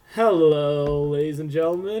Hello, ladies and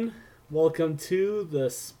gentlemen. Welcome to the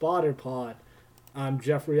Spotter Pod. I'm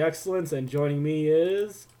Jeffrey Excellence, and joining me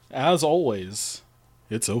is As always,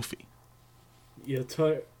 it's Ophi. your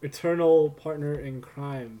eternal partner in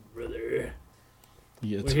crime, brother.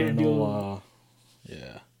 The We're here to do. eternal,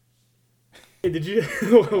 yeah. Hey, did you? I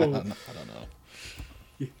don't know.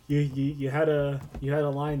 you had a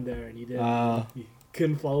line there, and you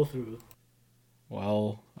couldn't follow through.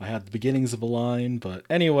 Well, I had the beginnings of a line, but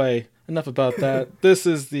anyway, enough about that. This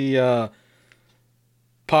is the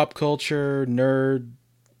pop culture, nerd,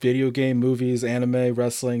 video game, movies, anime,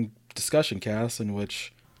 wrestling discussion cast in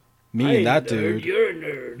which I me and ain't a that nerd. dude, You're a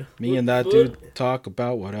nerd. me What and the that fuck? dude talk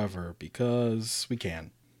about whatever because we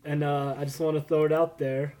can. And I just want to throw it out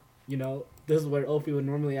there. This is where Opie would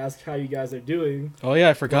normally ask how you guys are doing, Oh yeah,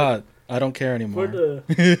 I but forgot. I don't care for anymore. the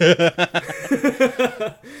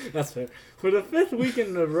That's fair. For the fifth week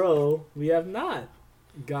in a row, we have not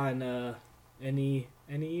gotten any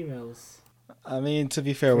emails. I mean, to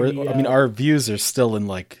be fair, For the our views are still in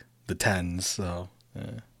like the tens, so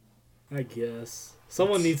I guess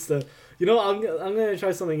someone it's... needs to. I'm gonna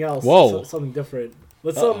try something else. Whoa. Something different.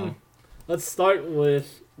 Let's Uh-oh. let's start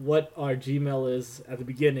with what our Gmail is at the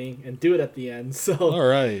beginning and do it at the end. So All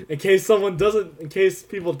right. in case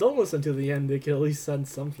people don't listen to the end, they can at least send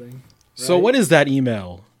something. So Right? what is that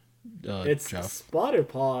email, It's Jeff?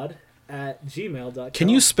 spotterpod@gmail.com. Can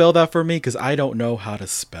you spell that for me? Because I don't know how to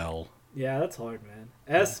spell. Yeah, that's hard, man.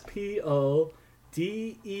 Spodee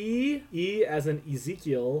as in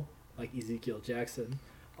Ezekiel, like Ezekiel Jackson.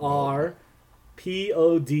 Whoa.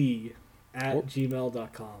 RPOD at Whoop.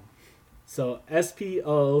 gmail.com. So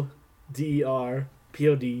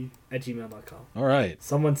SPODERPOD@gmail.com. All right.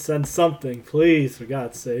 Someone send something, please, for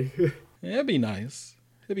God's sake. Yeah, it'd be nice.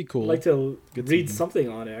 It'd be cool. I'd like to Good read to- something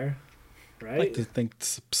on air, I'd like right? to think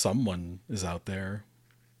someone is out there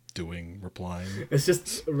replying. It's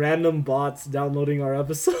just random bots downloading our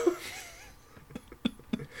episode.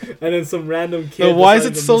 And then some random kid. So why is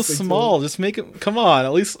it deciding to so listen to small? Just make it. Come on,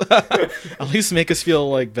 at least at least make us feel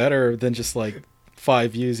like better than just like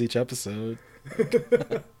 5 views each episode.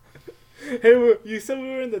 Hey, you said we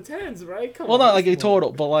were in the tens, right? Come Well, on. not like a come on.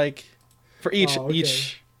 total, but like for each Oh, okay.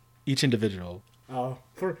 each individual. Oh,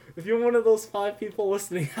 for if you're one of those 5 people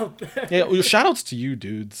listening out there. Yeah, well, shout outs to you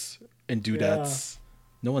dudes and dudettes.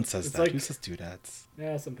 No one says It's that. like- Who says dudettes?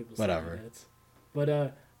 Yeah, some people say Whatever. that.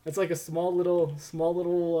 But it's like a small little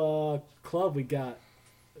club we got.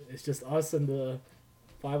 It's just us and the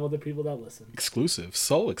 5 other people that listen. Exclusive.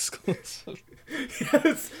 So exclusive.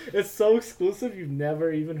 It's so exclusive you've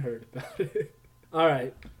never even heard about it. All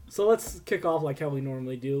right, so let's kick off like how we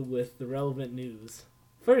normally do with the relevant news.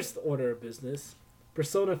 First order of business: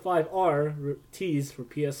 Persona 5R teased for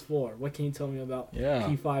PS4. What can you tell me about Yeah.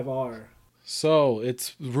 P5R? So,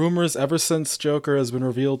 it's rumors ever since Joker has been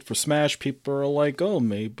revealed for Smash, people are like, oh,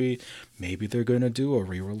 maybe they're going to do a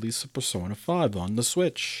re-release of Persona 5 on the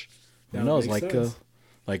Switch. Who That knows, makes sense.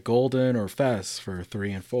 like Golden or Fest for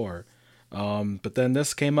 3 and 4. But then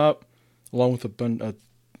this came up along with a bunch of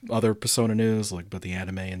other Persona news, like about the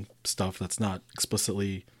anime and stuff that's not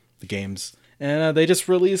explicitly the games. And they just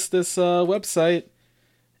released this website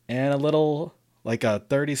and a little, like a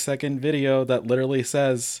 30-second video that literally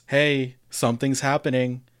says, hey, something's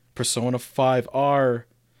happening. Persona 5R.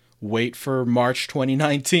 Wait for March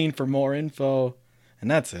 2019 for more info. And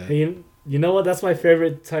that's it. Hey, you know what? That's my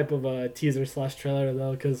favorite type of teaser slash trailer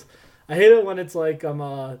though, because I hate it when it's like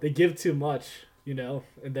they give too much, and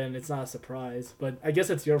then it's not a surprise. But I guess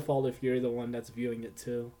it's your fault if you're the one that's viewing it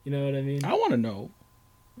too. You know what I mean? I want to know.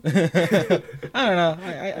 I don't know.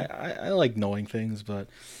 I like knowing things, but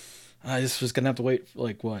I just gonna have to wait for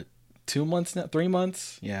like what, 2 months now, 3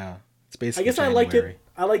 months? Yeah, it's I basically. guess January. I like it.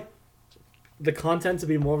 I like the content to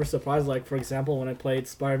be more of a surprise. Like for example, when I played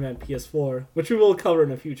Spider-Man PS4, which we will cover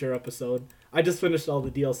in a future episode. I just finished all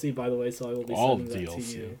the DLC, by the way, so I will be All sending that to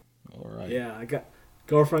DLC. you. All right. Yeah,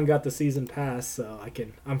 girlfriend got the season pass, so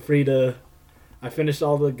I'm free to. I finished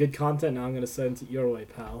all the good content. Now I'm gonna send it your way,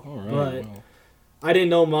 pal. All right. But Well, I didn't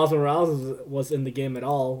know Miles Morales was in the game at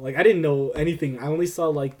all. Like I didn't know anything. I only saw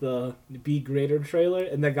like the Be Greater trailer,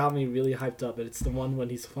 and that got me really hyped up. And it's the one when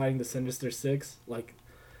he's fighting the Sinister Six, like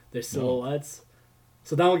their silhouettes.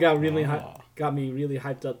 So that one got me really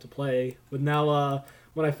hyped up to play. But now,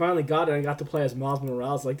 when I finally got it, I got to play as Miles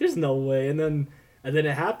Morales. Like there's no way. And then it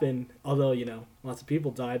happened. Although lots of people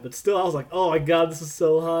died, but still I was like, oh my god, this is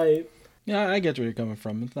so hype. yeah, I get where you're coming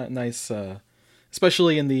from. It's not nice,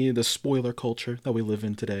 especially in the spoiler culture that we live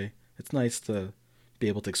in today. It's nice to be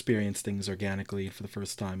able to experience things organically for the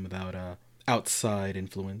first time without outside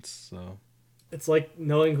influence. So It's like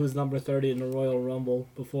knowing who's number 30 in the Royal Rumble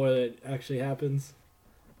before it actually happens.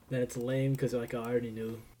 Then it's lame because like, oh, I already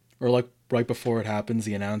knew. Or like right before it happens,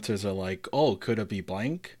 the announcers are like, "Oh, could it be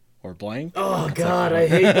blank or blank?" Oh It's God, like, I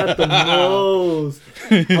hate that the most.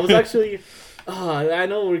 I was actually, I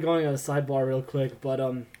know we're going on a sidebar real quick, but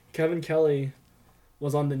Kevin Kelly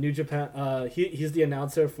was on the New Japan. He's the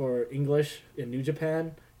announcer for English in New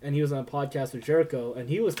Japan, and he was on a podcast with Jericho, and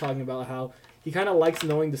he was talking about how he kind of likes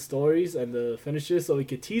knowing the stories and the finishes so he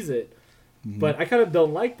could tease it. But I kind of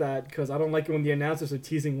don't like that because I don't like it when the announcers are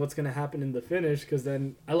teasing what's going to happen in the finish because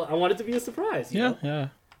then I want it to be a surprise. You know? yeah.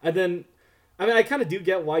 And then, I mean, I kind of do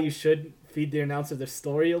get why you should feed the announcer their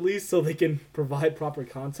story at least so they can provide proper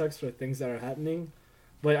context for things that are happening.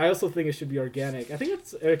 But I also think it should be organic. I think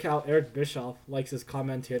it's Eric Bischoff likes his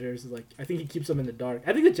commentators. Like I think he keeps them in the dark.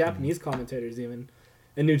 I think the Japanese commentators even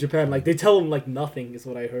in New Japan, like they tell them like nothing is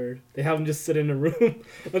what I heard. They have them just sit in a room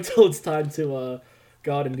until it's time to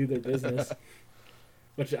go out and do their business,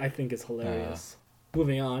 which I think is hilarious.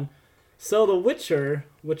 Moving on. So The Witcher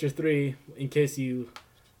 3, in case you're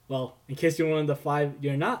one of the five,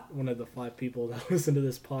 you're not one of the five people that listen to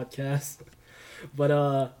this podcast. But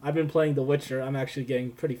I've been playing The Witcher. I'm actually getting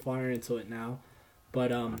pretty far into it now. But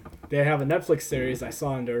they have a Netflix series I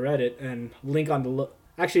saw on their Reddit, and link on the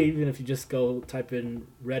actually even if you just go type in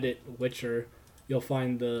Reddit Witcher, you'll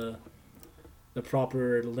find the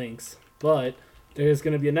proper links. But there's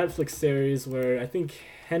going to be a Netflix series where I think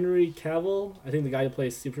Henry Cavill, I think the guy who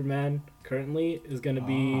plays Superman currently, is going to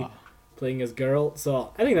be playing as Geralt.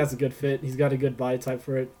 So I think that's a good fit. He's got a good body type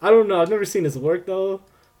for it. I don't know. I've never seen his work, though,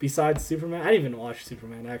 besides Superman. I didn't even watch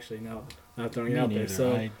Superman, actually, now. Not throwing it out there.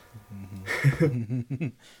 So.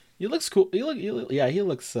 He looks cool. He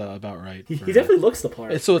looks about right. He definitely looks the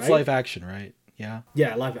part. So it's right? live action, right? Yeah.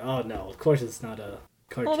 Yeah, live. Oh, no. Of course it's not a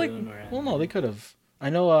cartoon or anything. Well, no, they could have. I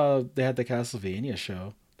know they had the Castlevania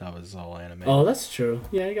show. That was all anime. Oh, that's true.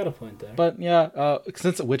 Yeah, you got a point there. But yeah,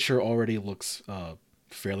 since Witcher already looks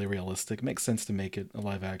fairly realistic, it makes sense to make it a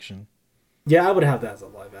live action. Yeah, I would have that as a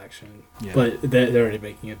live action. Yeah. But they're already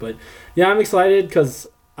making it. But yeah, I'm excited because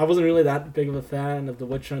I wasn't really that big of a fan of The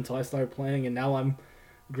Witcher until I started playing, and now I'm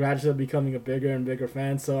gradually becoming a bigger and bigger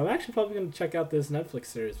fan. So I'm actually probably going to check out this Netflix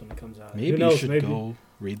series when it comes out. Maybe you should go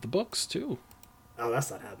read the books too. Oh, that's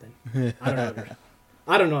not happening.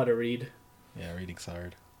 I don't know how to read. Yeah, reading's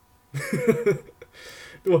hard.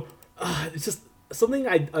 Well, it's just something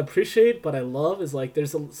I appreciate, but I love is like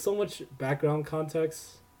there's so much background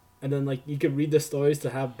context, and then like you could read the stories to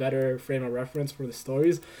have better frame of reference for the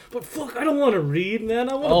stories. But fuck, I don't want to read, man.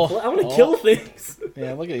 I want to kill things.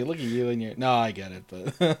 Yeah, look at you and your. No, I get it,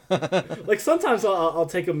 but like sometimes I'll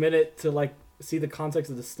take a minute to like see the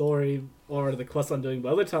context of the story or the quest I'm doing,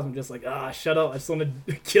 but other times I'm just like, shut up, I just want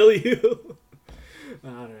to kill you. I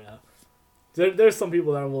don't know. There's some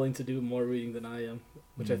people that are willing to do more reading than I am,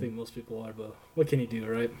 which I think most people are, but what can you do,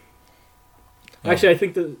 right? Actually, I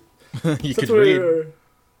think that you could read.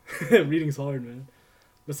 Reading's hard, man.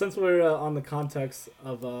 But since we're on the context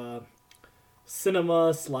of cinema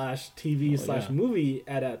 / TV / movie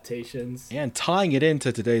adaptations, and tying it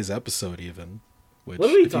into today's episode, even, which what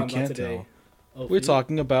are we if talking you about can't today? tell, we're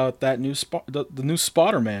talking about that new the new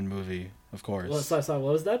Spider-Man movie. Of course. Well, sorry,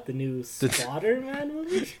 what was that? The new Spider-Man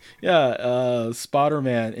movie? Yeah,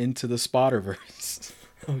 Spider-Man Into the Spider-Verse.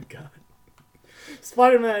 Oh, God.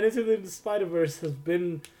 Spider-Man Into the Spider-Verse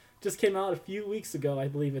just came out a few weeks ago. I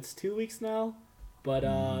believe it's 2 weeks now. But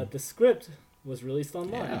the script was released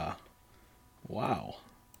online. Yeah. Wow.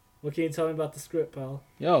 What can you tell me about the script, pal?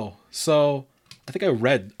 So I think I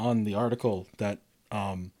read on the article that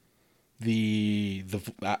the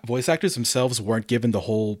voice actors themselves weren't given the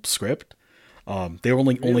whole script. They were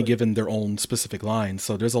only given their own specific lines,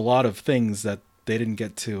 so there's a lot of things that they didn't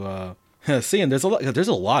get to see, and there's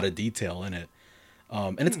a lot of detail in it,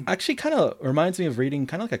 and it's actually kind of reminds me of reading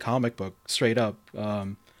kind of like a comic book, straight up.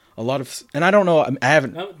 A lot of, and I don't know, I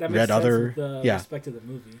haven't read other respect to the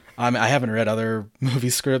movie. I haven't read other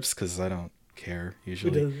movie scripts because I don't care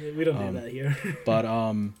usually. We don't do that here. But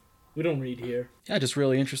we don't read here. Yeah, just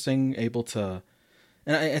really interesting, able to.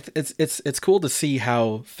 And it's cool to see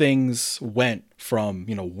how things went from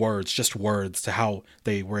just words to how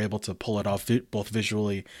they were able to pull it off both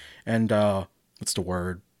visually and what's the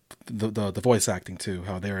word, the voice acting too,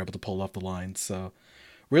 how they were able to pull off the lines. So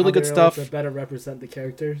really good stuff. To better represent the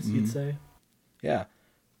characters, you'd say. Yeah,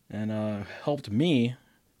 and helped me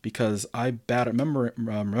because I bad at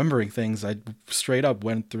remembering things. I straight up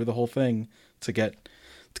went through the whole thing to get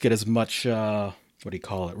as much.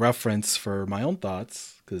 Reference for my own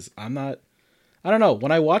thoughts, because I don't know,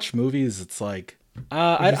 when I watch movies it's like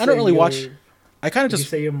I don't really watch. I kind of Would you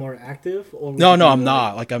just say you're more active, or would no, you no, be I'm more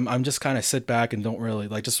not. Like I'm just kind of sit back and don't really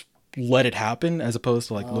like just let it happen as opposed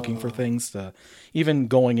to like looking for Oh. things to even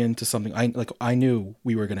going into something. I knew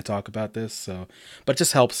we were going to talk about this, so but it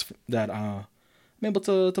just helps that I'm able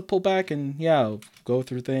to pull back and yeah, go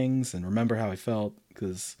through things and remember how I felt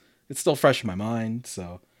because it's still fresh in my mind.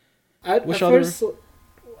 So At wish other first,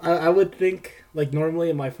 I would think like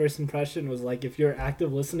normally my first impression was like if you're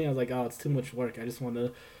active listening, I was like, oh, it's too much work. I just want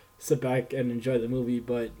to sit back and enjoy the movie.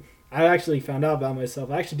 But I actually found out about myself.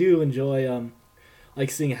 I actually do enjoy like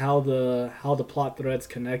seeing how the plot threads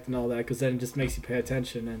connect and all that, because then it just makes you pay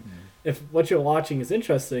attention. And if what you're watching is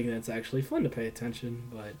interesting, then it's actually fun to pay attention.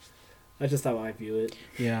 But that's just how I view it.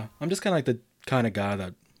 yeah, I'm just kind of like the kind of guy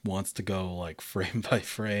that wants to go like frame by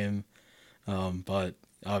frame, but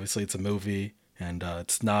obviously it's a movie and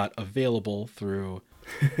it's not available through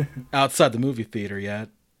outside the movie theater yet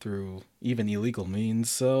through even illegal means.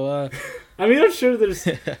 So I mean, I'm sure there's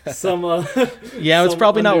some yeah, it's some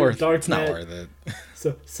probably not under worth it. It's not darknet- worth it.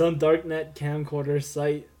 So some darknet camcorder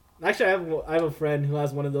site. Actually, I have a friend who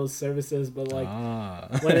has one of those services, but like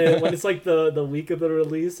when it's like the week of the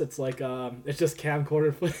release, it's like it's just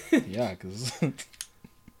camcorder footage. yeah, because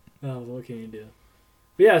Oh, what can you do?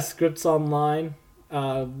 But yeah, Scripts Online.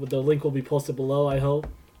 The link will be posted below, I hope.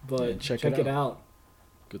 But Yeah, check check it it out.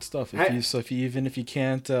 good stuff. I- If you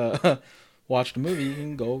can't watch the movie, you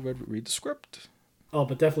can go read the script. Oh,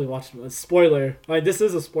 but definitely watch the spoiler. Like, this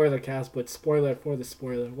is a spoiler cast, but spoiler for the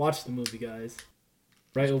spoiler. Watch the movie, guys.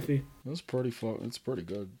 Right, Ophi? It's pretty fun. It's pretty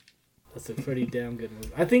good. That's a pretty damn good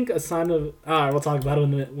movie. I think a sign of. Alright, we'll talk about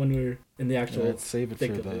it when we're in the actual Let's save it for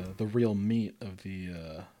thick of the real meat of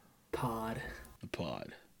the pod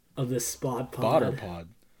pod. of this spot pod. Spotter pod.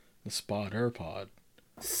 The spotter pod.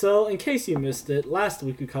 So, in case you missed it, last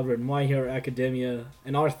week we covered My Hero Academia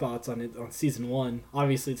and our thoughts on it on season 1.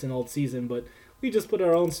 Obviously, it's an old season, but we just put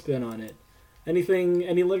our own spin on it. Any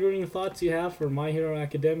lingering thoughts you have for My Hero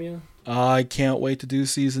Academia? I can't wait to do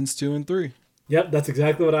seasons 2 and 3. Yep, that's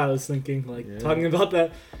exactly what I was thinking. Like, Yeah. talking about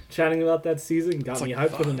that, chatting about that season got It's me like,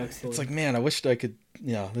 hyped for the fuck. next one. It's like, man, I wished I could.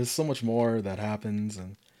 Yeah, there's so much more that happens,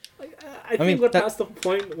 and Like, I think mean, we're that- past the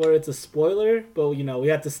point where it's a spoiler, but you know we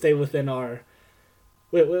have to stay within our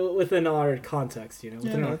context. You know,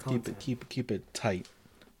 within our context. keep it tight.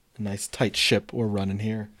 A nice tight ship we're running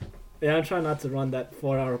here. Yeah, I'm trying not to run that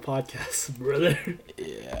 4-hour podcast, brother.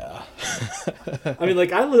 Yeah. I mean,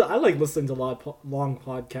 like I like listening to long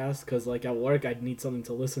podcasts because like at work I'd need something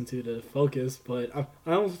to listen to focus, but I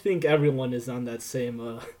don't think everyone is on that same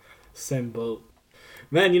boat.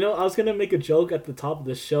 Man, you know, I was gonna make a joke at the top of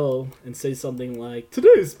the show and say something like,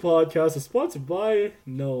 "Today's podcast is sponsored by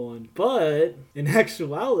no one," but in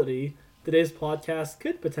actuality, today's podcast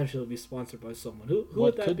could potentially be sponsored by someone. Who What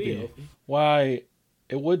would that could be? be? Ophi? Why?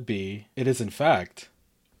 It would be. It is in fact.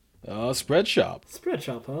 Spread Shop.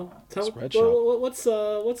 Spreadshop, huh? Spreadshop. What's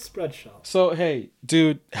Spreadshop? So hey,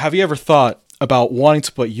 dude, have you ever thought about wanting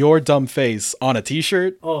to put your dumb face on a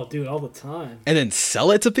T-shirt Oh, dude, all the time and then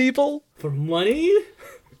sell it to people? for money.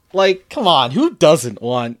 Like, come on, who doesn't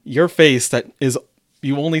want your face that is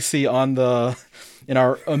you only see on in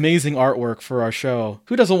our amazing artwork for our show?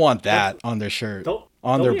 Who doesn't want that on their shirt, on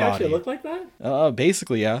Don't their we actually body? look like that?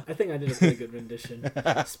 Basically, yeah. I think I did a pretty good rendition.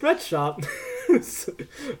 Spreadshop. Oh,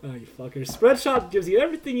 you fucker. Spreadshop gives you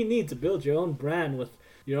everything you need to build your own brand with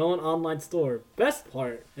your own online store. Best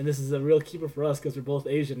part, and this is a real keeper for us because we're both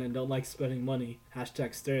Asian and don't like spending money.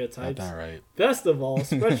 Hashtag stereotypes. All right. Best of all,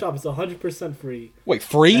 Spreadshop is 100% free. Wait,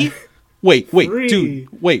 free? Wait, Free.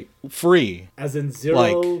 dude. Wait, free. As in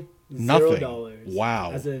zero, Like, nothing. $0.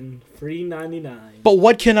 Wow. As in free 99. But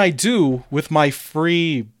what can I do with my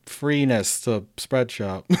freeness to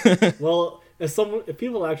Spreadshop? Well, if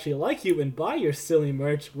people actually like you and buy your silly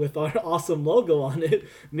merch with our awesome logo on it,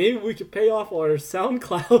 maybe we could pay off our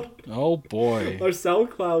SoundCloud Oh boy. our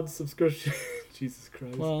SoundCloud subscription. Jesus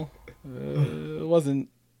Christ. Well, it wasn't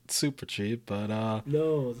super cheap, but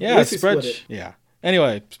No. yeah, At least we split it. Yeah.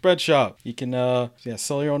 Anyway, Spread Shop. You can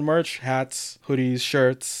sell your own merch, hats, hoodies,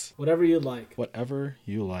 shirts, Whatever you like. whatever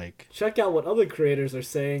you like. Check out what other creators are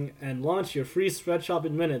saying and launch your free Spreadshop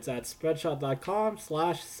in minutes at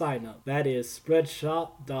spreadshop.com/signup. That is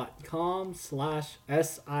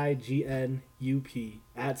spreadshop.com/SIGNUP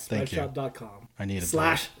at Thank you. spreadshop.com. I needed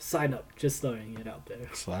 /sign up. Just throwing it out there.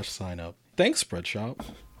 that. /sign up. Thanks, Spread Shop.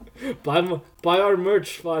 Buy our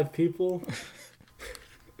merch, 5 people.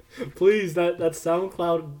 Please, that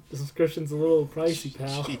SoundCloud subscription's a little pricey,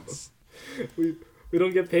 pal. Jeez. We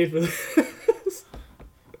don't get paid for this.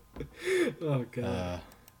 Oh god.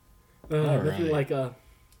 All Nothing right. like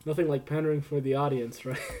nothing like pandering for the audience,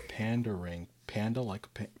 right? Pandering.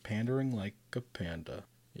 pandering like a panda.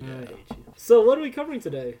 I Yeah. hate you. So what are we covering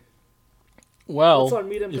today? Well, What's our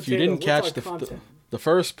meat and if you potatoes? didn't What's catch our the content? the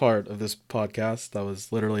first part of this podcast, that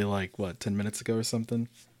was literally like what 10 minutes ago or something.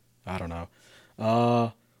 I don't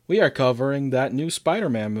know. We are covering that new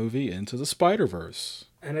Spider-Man movie, Into the Spider-Verse.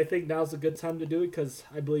 And I think now's a good time to do it because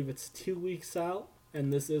I believe it's 2 weeks out,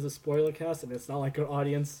 and this is a spoiler cast, and it's not like our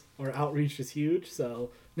audience or outreach is huge,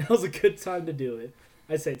 so now's a good time to do it.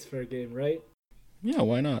 I say it's fair game, right? Yeah,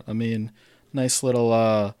 why not? I mean, nice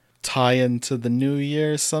little tie-in to the new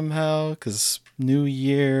year somehow, because new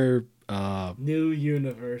year, New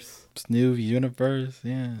universe. new universe,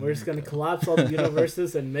 yeah. We're just gonna collapse all the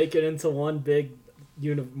universes and make it into one big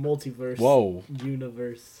multiverse. Whoa.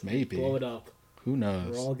 Universe. Maybe. Blow it up. Who We're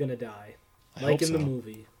knows? all gonna die. I Like hope in the so.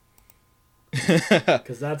 movie.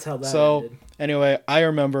 Because that's how that So, ended. anyway, I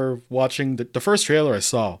remember watching the first trailer I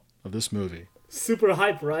saw of this movie. Super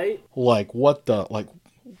hype, right? Like, what the, like,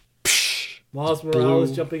 psh, Miles blue.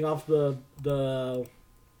 Morales jumping off the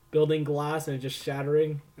building glass and just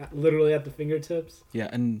shattering literally at the fingertips. Yeah,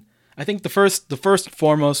 and I think the first and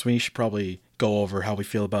foremost, we should probably go over how we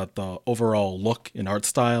feel about the overall look and art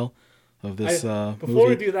style of this Before movie.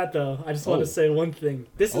 we do that, though, I just want Oh. to say one thing.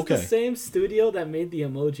 This is the Okay. same studio that made the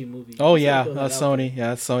Emoji Movie. Oh Just yeah, wanna throw that out Sony. Yeah,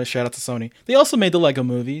 that's Sony. Shout out to Sony. They also made the Lego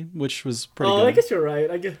Movie, which was pretty Oh, good. I guess you're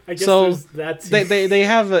right. I guess So, there's that too. they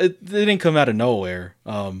have they didn't come out of nowhere.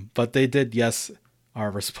 But they did, yes,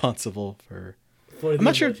 are responsible for. For the I'm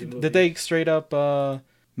not sure. Emoji Movie. Did they straight up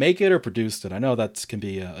make it or produced it? I know that can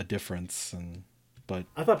be a difference, but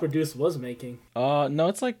I thought Produce was making. no,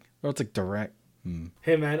 it's like direct.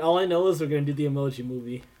 Hey man, all I know is we're gonna do the Emoji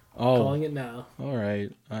Movie. Oh, Calling it now. all right.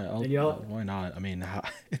 I'll, And y'all- why not? I mean,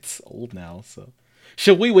 it's old now, so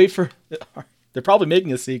should we wait for? They're probably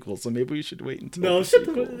making a sequel, so maybe we should wait until. No, the shut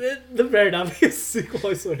sequel. the better not be a sequel.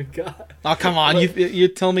 I swear to God, Oh come on! You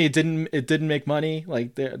tell me it didn't make money?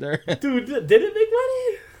 Like they're dude, did it make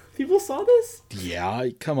money? People saw this. yeah.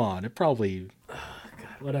 Come on, it probably God,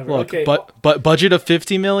 whatever. look. Okay, But budget of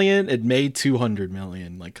 50 million, it made 200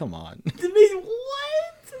 million. Like come on. It made what?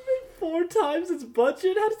 It made 4 times its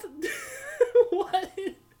budget. How does it? What?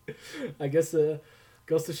 I guess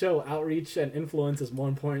goes to show outreach and influence is more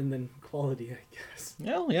important than quality. I guess.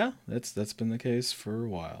 Well, yeah, that's been the case for a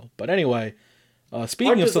while. But anyway, speaking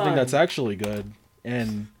Art of something design. that's actually good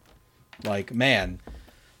and like man,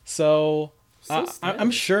 so, I'm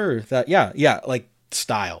standard. sure that yeah, like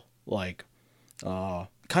style, like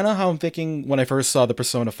kind of how I'm thinking when I first saw the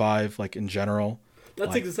Persona 5, like in general.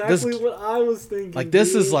 That's like, exactly this- what I was thinking. Like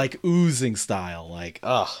this is dude. like oozing style, like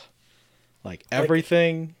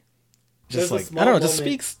everything. There's Just a like small I don't know, it just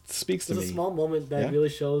moment- speaks to There's me. a small moment that Yeah. really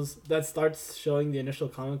starts showing the initial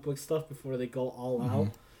comic book stuff before they go all Mm-hmm. out.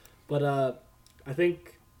 But I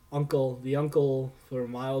think the uncle for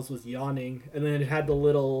Miles was yawning, and then it had the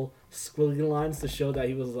little squiggly lines to show that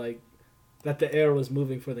he was like that the air was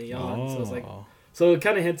moving for the yawn. So it was like Oh. so it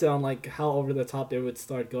kind of hinted on like how over the top they would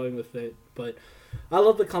start going with it. But I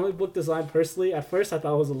love the comic book design personally. At first, I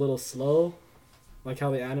thought it was a little slow, like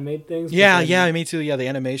how they animate things. but then- Yeah, me too. Yeah, the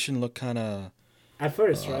animation looked kind of. At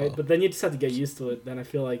first, right? But then you just have to get used to it. Then I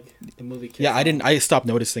feel like the movie. kicks Yeah, I off. didn't. I stopped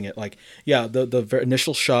noticing it. Like, yeah, the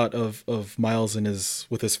initial shot of Miles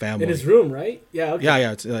with his family. In his room, right? Yeah. Okay.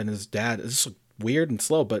 Yeah, it's, and his dad. It's just weird and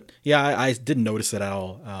slow, but yeah, I didn't notice it at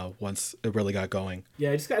all once it really got going.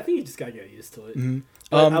 Yeah, I think you just gotta get used to it. Mm-hmm.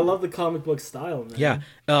 But I love the comic book style, man. Yeah,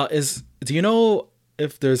 do you know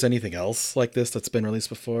if there's anything else like this that's been released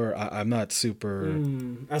before? I'm not super.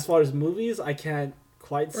 As far as movies, I can't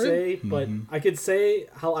quite say, but Mm-hmm. I could say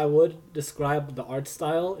how I would describe the art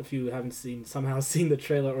style if you haven't somehow seen the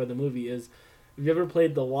trailer or the movie is. If you ever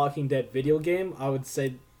played the Walking Dead video game, I would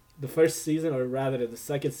say the first season, or rather the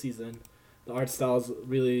second season, the art style is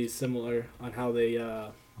really similar on how they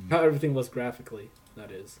how everything was graphically.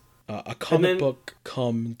 That is. A comic then- book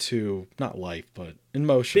come to not life, but in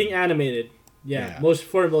motion. Being animated, yeah. Yeah.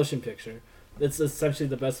 For a motion picture. That's essentially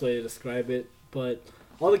the best way to describe it. But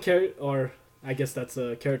all the or I guess that's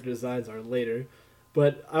character designs are later.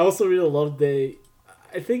 But I also really love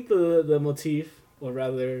I think the motif, or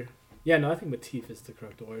rather, yeah, no, I think motif is the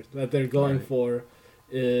correct word that they're going Right. for.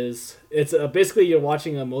 Is it's basically you're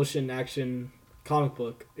watching a motion action comic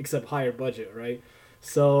book except higher budget, right?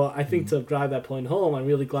 So I think to drive that point home, I'm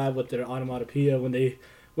really glad with their onomatopoeia when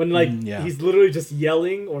yeah. he's literally just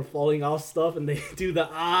yelling or falling off stuff and they do the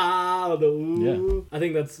the ooh. I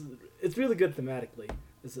think it's really good thematically.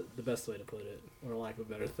 Is the best way to put it, or lack of a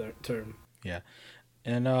better term. Yeah.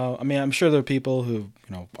 And I mean, I'm sure there are people who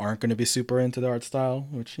aren't going to be super into the art style,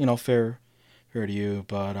 which fair heard you,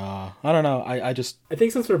 but I don't know. I just I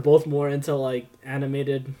think since we're both more into like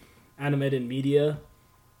animated media,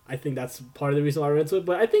 I think that's part of the reason why we're into it.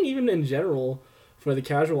 But I think even in general, for the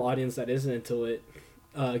casual audience that isn't into it,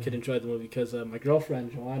 could enjoy the movie because my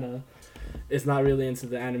girlfriend Joanna is not really into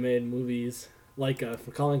the animated movies like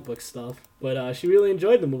for comic book stuff, but she really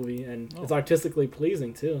enjoyed the movie and it's artistically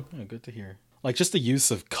pleasing too. Yeah, good to hear. Like just the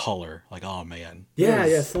use of color, like oh man.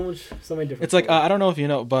 Yeah, so many different. It's like I don't know if you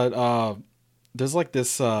know, but there's like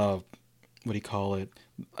this what do you call it?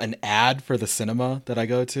 An ad for the cinema that I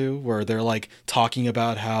go to where they're like talking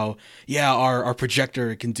about how our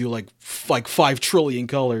projector can do like 5 trillion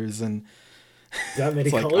colors and that many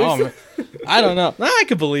it's colors. Like, oh, I don't know. I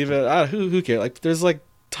could believe it. Who cares? Like there's like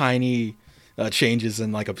tiny changes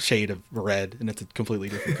in like a shade of red and it's a completely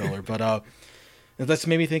different color. But that's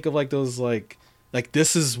made me think of like those like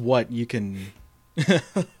this is what you can.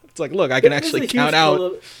 It's like look, I can actually count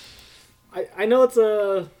out. I know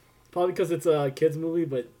it's probably because it's a kids movie,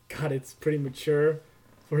 but God, it's pretty mature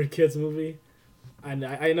for a kids movie. And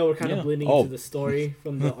I know we're kind of bleeding into the story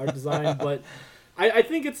from the art design, but I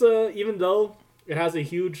think it's even though it has a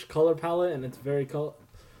huge color palette and it's very God,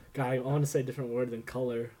 I want to say a different word than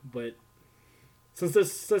color, but since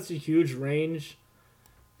there's such a huge range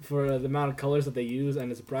for the amount of colors that they use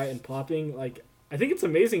and it's bright and popping, like I think it's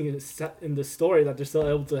amazing in the story that they're still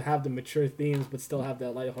able to have the mature themes but still have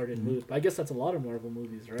that lighthearted mood. But I guess that's a lot of Marvel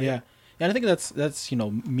movies, right? Yeah. And I think that's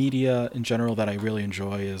media in general that I really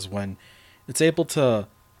enjoy is when it's able to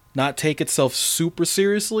not take itself super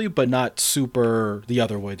seriously but not super the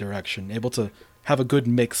other way direction. Able to have a good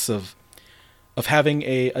mix of having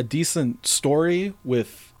a decent story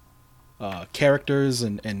with characters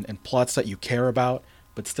and plots that you care about,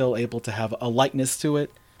 but still able to have a lightness to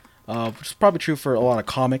it, which is probably true for a lot of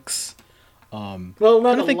comics. Well,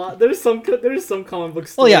 not a lot. There's some comic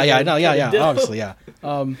books. Oh yeah, obviously, yeah.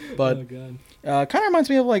 But kind of reminds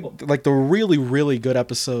me of like the really really good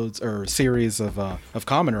episodes or series of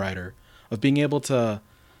Kamen Rider, of being able to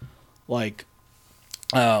like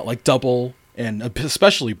double and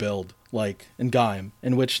especially build like in Gaim,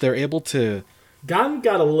 in which they're able to. Gaim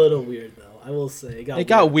got a little weird though. I will say it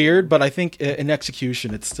got weird, but I think in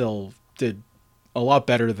execution it still did a lot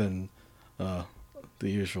better than the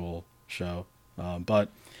usual show. But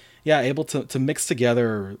yeah, able to mix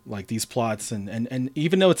together like these plots and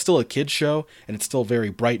even though it's still a kid's show and it's still very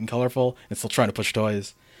bright and colorful and still trying to push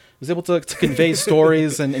toys, was able to convey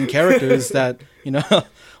stories and characters that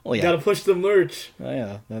well yeah, gotta push the merch. Oh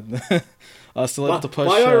yeah, still able to push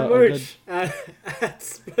buy our merch at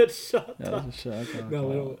Spreadshop. Yeah, no,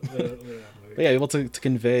 we don't have merch. But yeah, able to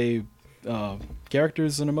convey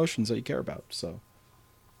characters and emotions that you care about. So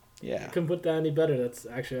yeah, couldn't put that any better. That's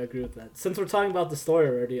actually, I agree with that. Since we're talking about the story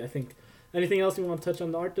already, I think anything else you want to touch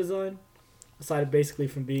on the art design aside basically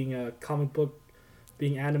from being a comic book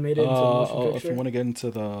being animated into a motion picture? If you want to get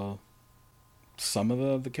into some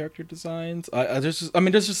of the character designs, there's a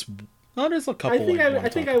couple. I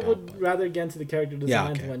think I would rather get into the character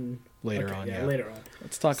designs when later on. Later on.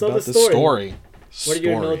 Let's talk about the story. What are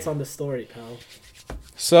your notes on the story, pal?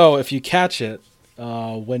 So if you catch it,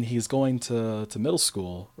 when he's going to middle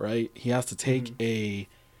school, right, he has to take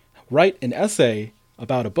write an essay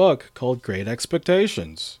about a book called Great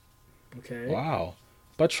Expectations. Okay. Wow.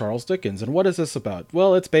 By Charles Dickens. And what is this about?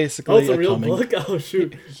 Well, it's basically it's a real book? Oh,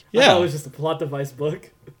 shoot. Yeah. I thought it was just a plot device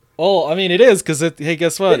book. Well, I mean, it is, because hey,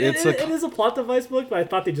 guess what? It is a plot device book, but I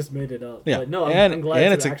thought they just made it up. Yeah. But no, I'm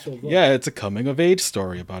glad it's an actual book. Yeah, it's a coming-of-age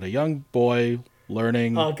story about a young boy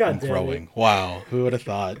learning and growing. Wow, who would have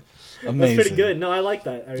thought? Amazing. That's pretty good. No, I like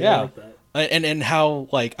that. I really like that. And how,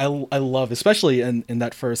 like, I love, especially in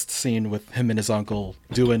that first scene with him and his uncle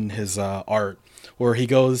doing his art, where he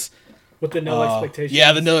goes... With the no expectations.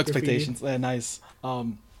 Yeah, the no expectations. Nice.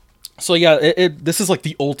 So yeah, this is like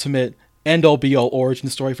the ultimate end-all be-all origin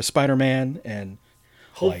story for Spider-Man and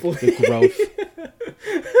hopefully like, the growth.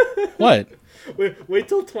 What? Wait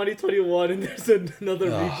till 2021 and there's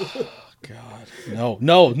another reboot. God,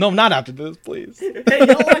 no, not after this, please. Hey, you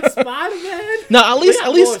don't like Spider-Man? No,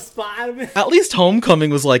 at least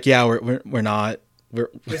Homecoming was like, yeah, we're not. We're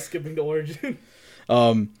skipping the origin.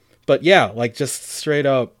 But yeah, like just straight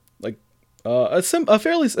up. A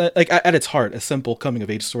fairly like at its heart a simple coming of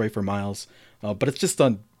age story for Miles, but it's just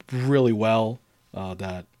done really well.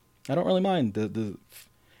 That I don't really mind the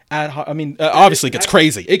I mean, obviously it gets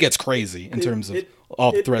crazy. It gets crazy in terms of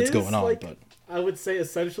all the threads going on. But I would say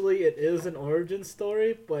essentially it is an origin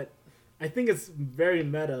story, but I think it's very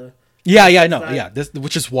meta. Yeah, I know. Yeah,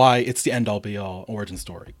 which is why it's the end all be all origin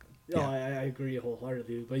story. No, I agree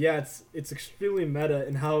wholeheartedly. But yeah, it's extremely meta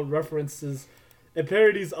in how it references it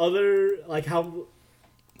parodies other like how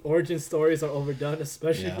origin stories are overdone,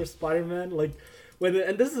 especially for Spider-Man. Like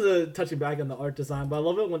and this is a touching back on the art design, but I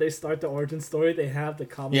love it when they start the origin story. They have the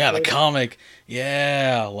comic. Yeah, the comic.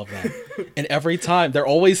 Yeah, I love that. And every time they're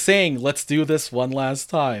always saying, "Let's do this one last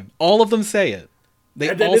time." All of them say it. They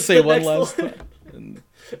all say one last time. And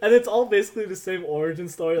it's all basically the same origin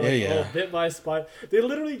story. Like, oh, bit by a spider. They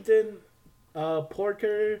literally did.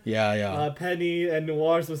 Porker, Penny, and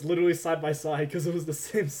Noirs was literally side by side because it was the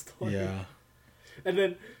same story. Yeah. And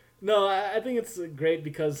then, no, I think it's great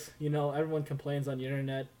because, you know, everyone complains on the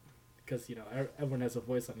internet because, you know, everyone has a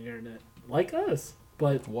voice on the internet, like us.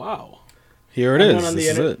 But wow. Here it is.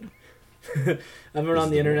 This is it. Everyone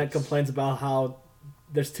on the internet complains about how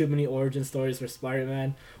there's too many origin stories for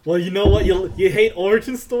Spider-Man. Well, you know what? You hate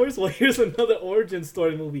origin stories? Well, here's another origin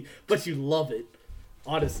story movie, but you love it.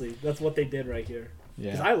 Honestly, that's what they did right here.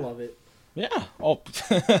 Yeah. Because I love it. Yeah. Oh.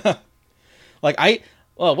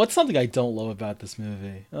 What's something I don't love about this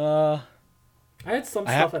movie? I had some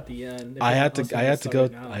stuff at the end. I had to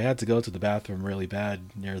go to the bathroom really bad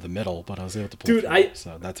near the middle, but I was able to pull through,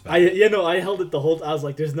 so that's bad. I held it the whole time. I was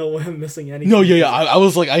like, there's no way I'm missing anything. No, I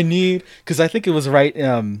was like, because I think it was right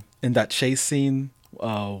in that chase scene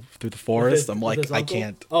through the forest. I'm like, I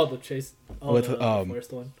can't. Oh, the chase. Oh, with the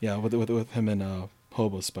forest one. Yeah, with him and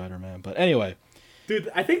Hobo Spider-Man. But anyway, dude,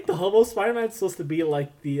 I think the Hobo Spider-Man is supposed to be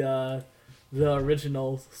like the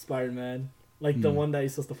original Spider-Man, like the one that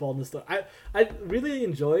he's supposed to fall in the story. I really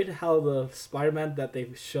enjoyed how the Spider-Man that they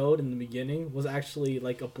showed in the beginning was actually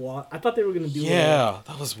like a blonde. I thought they were gonna do. Yeah,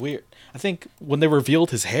 that was weird. I think when they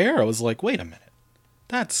revealed his hair, I was like, wait a minute,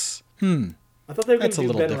 that's I thought they were gonna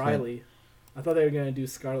do Ben different. Riley. I thought they were gonna do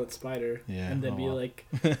Scarlet Spider, and then like,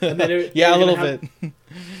 and then a little bit.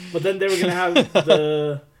 But then they were gonna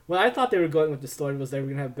have what I thought they were going with the story was they were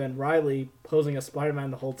gonna have Ben Riley posing as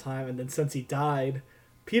Spider-Man the whole time, and then since he died,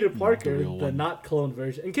 Peter Parker, the not clone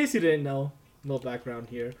version. In case you didn't know, no background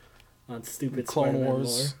here on stupid Clone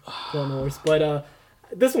Wars. Clone Wars. But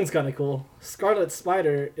this one's kind of cool. Scarlet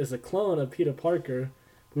Spider is a clone of Peter Parker,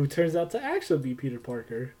 who turns out to actually be Peter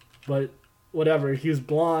Parker. But whatever, he was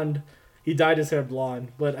blonde. He dyed his hair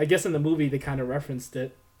blonde, but I guess in the movie they kind of referenced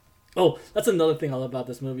it. Oh, that's another thing I love about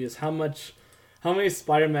this movie is how many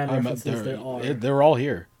Spider-Man references there are. They're all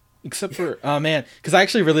here, except for because I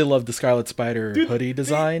actually really love the Scarlet Spider hoodie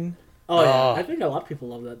design. Yeah, I think a lot of people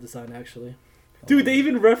love that design actually. Dude, they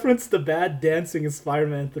even referenced the bad dancing in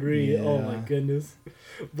Spider-Man 3. Yeah. Oh my goodness.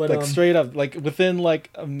 But like straight up, like within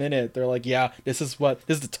like a minute, they're like, yeah, this is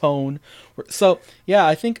the tone. So yeah,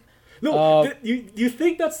 I think. No, you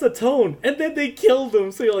think that's the tone, and then they killed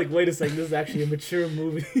him. So you're like, wait a second, this is actually a mature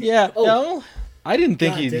movie. Yeah, no, I didn't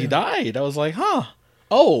think he died. I was like, huh.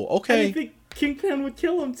 Oh, okay. I didn't think Kingpin would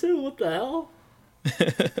kill him too. What the hell?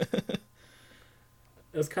 It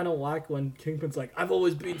was kind of whack when Kingpin's like, I've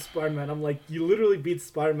always beaten Spider-Man. I'm like, you literally beat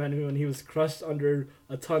Spider-Man when he was crushed under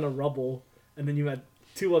a ton of rubble, and then you had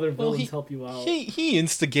two other villains help you out. He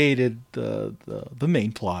instigated the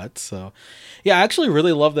main plot, so yeah, I actually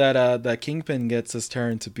really love that Kingpin gets his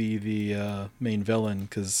turn to be the main villain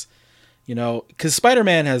because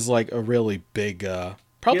Spider-Man has like a really big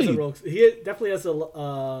probably he definitely has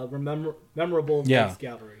a memorable rogues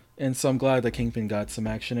gallery, and so I'm glad that Kingpin got some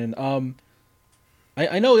action. And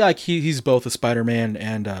I know like he's both a Spider-Man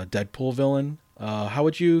and a Deadpool villain. How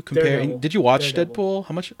would you compare? Daredevil. Did you watch Deadpool?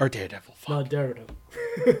 How much? Or Daredevil? Fuck. No, Daredevil.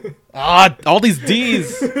 All these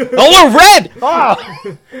D's. Oh, we're red.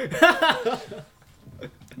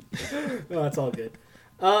 No, that's all good.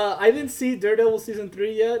 I didn't see Daredevil season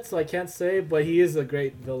 3 yet, so I can't say. But he is a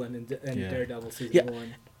great villain in Daredevil season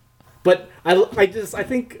 1. But I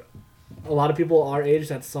think a lot of people our age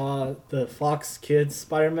that saw the Fox Kids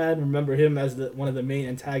Spider-Man remember him as one of the main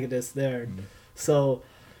antagonists there. Mm-hmm. So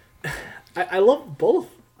I love both.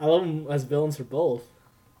 I love them as villains for both,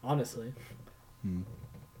 honestly.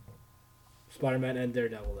 Spider-Man and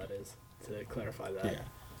Daredevil, that is, to clarify that. Yeah.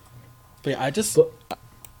 But yeah,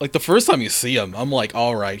 like the first time you see him, I'm like,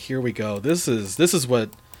 all right, here we go. This is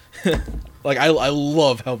what, like I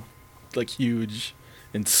love how like huge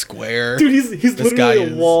and square. Dude, he's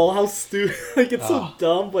literally a wall. How stupid! Like it's so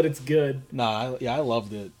dumb, but it's good. Nah, I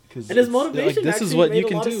loved it and his motivation like, this is what made you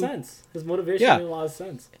can do. Sense. His motivation made a lot of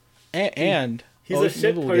sense. And he's a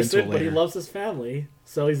shit person, but he loves his family,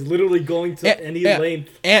 so he's literally going to any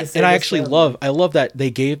length. And I actually love that they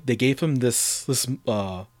gave him this this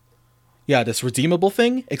redeemable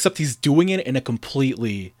thing, except he's doing it in a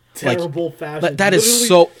completely terrible fashion. That is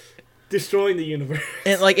so destroying the universe.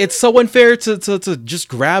 And like it's so unfair to just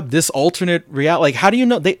grab this alternate reality. Like how do you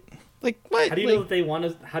know Like what? How do you know that they want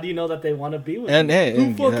to? How do you know that they want to be with And you? hey, Who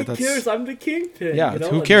and, fucking cares? I'm the kingpin. Yeah, you know?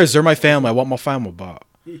 who And cares? They're my family. I want my family back.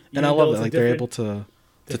 And I even love though it. it's a Like they're able different-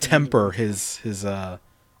 to temper his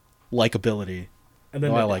likability. And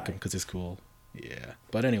then No, they I like die. him because he's cool. Yeah.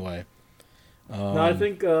 But anyway. No, I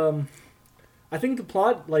think the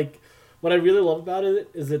plot, like, what I really love about it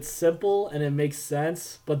is it's simple and it makes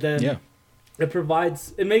sense, but then Yeah. it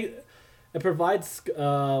provides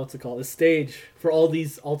what's it called, a stage for all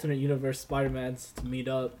these alternate universe Spider-Mans to meet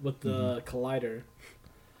up with the Collider.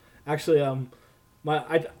 Actually, I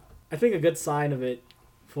think a good sign of it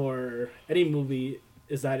for any movie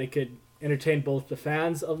is that it could entertain both the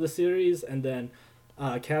fans of the series and then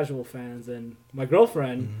casual fans. And my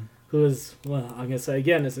girlfriend, who is, well, I'm gonna say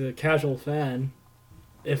again, is a casual fan,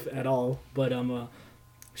 if at all, but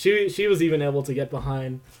she was even able to get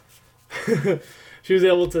behind. She was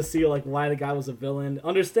able to see like why the guy was a villain,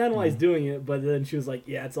 understand why he's doing it, but then she was like,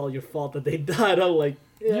 "Yeah, it's all your fault that they died." I'm like,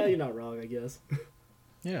 "Yeah, you're not wrong, I guess."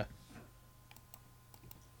 Yeah.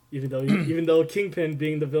 even though Kingpin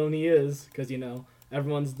being the villain he is, because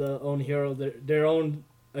everyone's the own hero, their own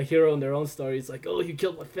a hero in their own story. It's like, "Oh, you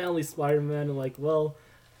killed my family, Spider-Man," and like, well,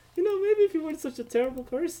 maybe if you weren't such a terrible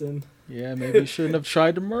person. Yeah, maybe you shouldn't have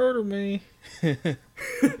tried to murder me. And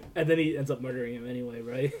then he ends up murdering him anyway,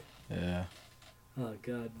 right? Yeah. Oh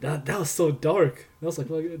god, that was so dark. That was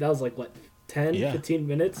like what, 10, Yeah. 15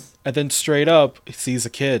 minutes? And then straight up, he sees a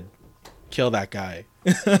kid. Kill that guy.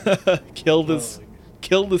 Kill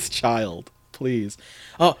this child, please.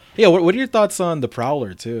 Oh, yeah, what are your thoughts on the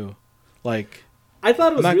Prowler, too? Like, I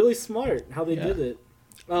thought it was not- really smart how they did it.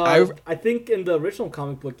 I think in the original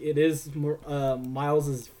comic book, it is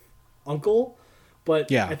Miles' uncle,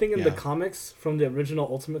 but Yeah, I think in the yeah. comics, from the original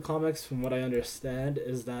Ultimate Comics, from what I understand,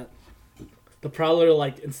 is that the Prowler,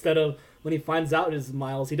 like, instead of when he finds out it's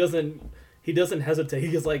Miles, he doesn't hesitate.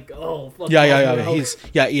 He's like, "Oh, fuck yeah, off,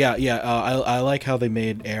 yeah, now." yeah. I like how they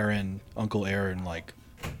made Uncle Aaron, like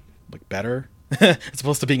better, as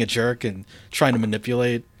opposed to being a jerk and trying to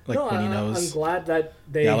manipulate, like, No, when he I'm knows. glad that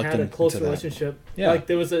they Yeah, I looked had a close into that. relationship. Yeah. Like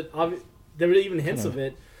there were even hints of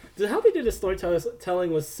it. How they did the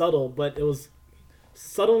storytelling was subtle, but it was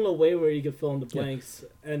subtle in a way where you could fill in the blanks,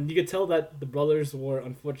 and you could tell that the brothers were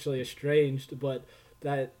unfortunately estranged, but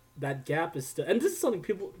that gap is still. And this is something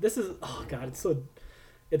people. This is, oh god,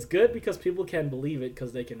 it's good because people can believe it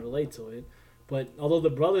because they can relate to it. But although the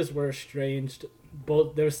brothers were estranged,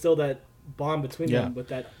 there was still that bond between Yeah. them with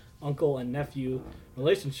that uncle and nephew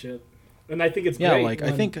relationship, and I think it's Yeah, great. like,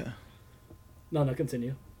 I think. No,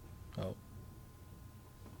 continue. Oh,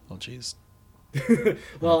 jeez.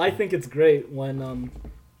 Well, I think it's great when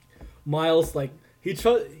Miles, like, he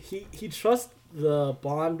trusts the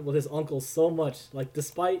bond with his uncle so much, like,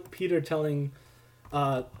 despite Peter telling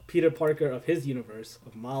Peter Parker of his universe,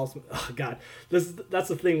 of Miles. Oh god, that's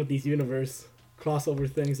the thing with these universe crossover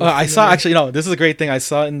things. I saw, actually, no, this is a great thing I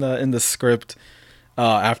saw in the script.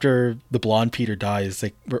 After the blonde Peter dies,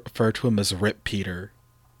 they refer to him as Rip Peter,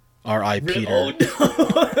 R.I. Peter. Oh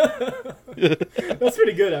no. That's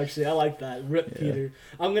pretty good, actually. I like that. Rip Peter.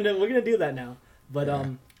 We're gonna do that now. But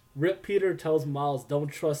Rip Peter tells Miles, "Don't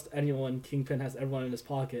trust anyone. Kingpin has everyone in his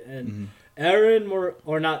pocket." And Aaron,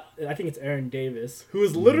 or not, I think it's Aaron Davis, who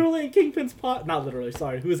is literally in Kingpin's pocket. Not literally,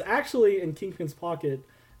 sorry. Who is actually in Kingpin's pocket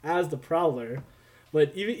as the Prowler.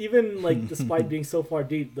 But even like, despite being so far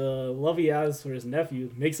deep, the love he has for his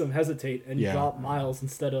nephew makes him hesitate and drop Miles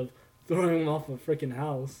instead of throwing him off a freaking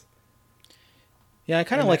house. Yeah, I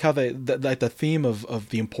kind of like how the theme of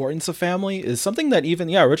the importance of family is something that even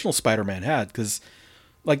original Spider-Man had, because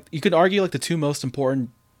like you could argue like the two most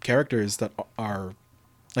important characters that are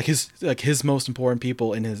his most important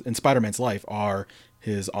people in Spider-Man's life are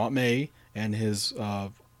his Aunt May and his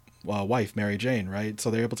wife Mary Jane, right?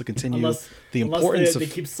 So they're able to continue the importance they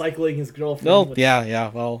of. keep cycling his girlfriend. Well,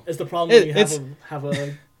 yeah. Well, it's the problem when you have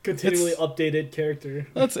a continually updated character.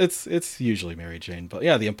 It's usually Mary Jane, but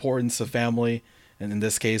yeah, the importance of family, and in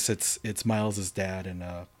this case, it's Miles's dad and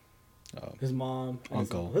his mom,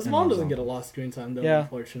 uncle. His mom doesn't get a lot of screen time though,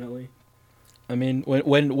 unfortunately. I mean,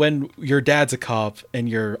 when your dad's a cop and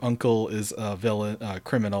your uncle is a villain,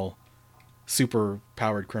 criminal, super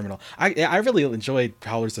powered criminal. I really enjoyed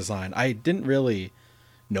Prowler's design. I didn't really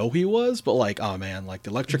know who he was, but like, oh man, like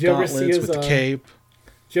the electric gauntlets with the cape.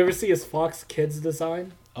 Did you ever see his Fox Kids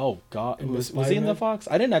design? Oh god, was he in the Fox?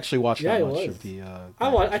 I didn't actually watch that much of the.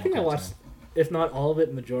 I think I watched, if not all of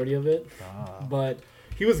it, majority of it. But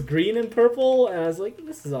he was green and purple, and I was like,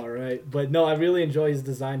 this is all right. But no, I really enjoy his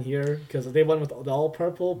design here because they went with the all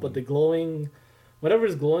purple, but the glowing,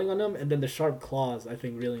 whatever's glowing on them, and then the sharp claws, I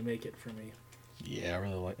think really make it for me. Yeah, I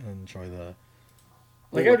really enjoy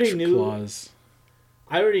Like I already knew. claws.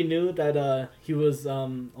 I already knew that he was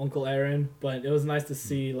Uncle Aaron, but it was nice to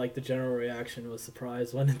see like the general reaction was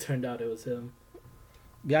surprised when it turned out it was him.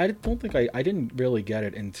 Yeah, I don't think I didn't really get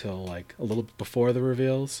it until like a little before the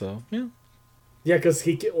reveal. So yeah. Yeah, because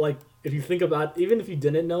like if you think about even if you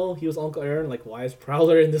didn't know he was Uncle Aaron, like why is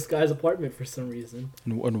Prowler in this guy's apartment for some reason?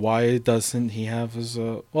 And why doesn't he have his?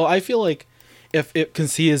 Well, I feel like if it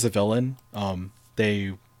because he is a villain,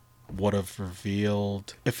 they would have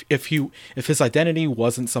revealed if his identity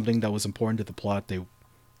wasn't something that was important to the plot, they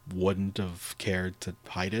wouldn't have cared to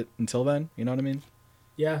hide it until then. You know what I mean?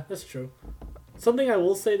 Yeah, that's true. Something I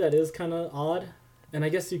will say that is kind of odd, and I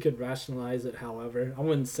guess you could rationalize it. However, I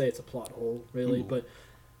wouldn't say it's a plot hole really, Ooh.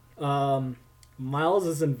 but Miles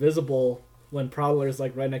is invisible when Prowler is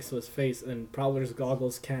like right next to his face, and Prowler's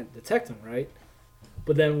goggles can't detect him, right?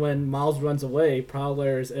 But then when Miles runs away,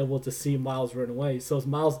 Prowler is able to see Miles run away. So is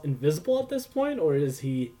Miles invisible at this point, or is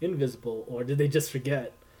he invisible, or did they just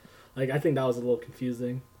forget? Like I think that was a little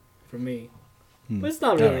confusing for me, but it's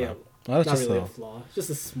not really Well, not really a flaw. It's just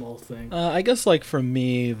a small thing. I guess like for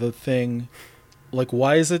me, the thing, like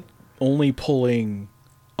why is it only pulling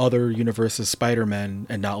other universes Spider-Man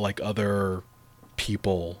and not like other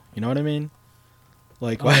people? You know what I mean?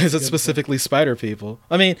 Like, why is it specifically Spider people?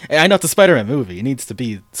 I mean, I know it's a Spider-Man movie. It needs to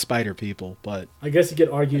be Spider people, but... I guess you could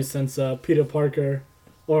argue since Peter Parker,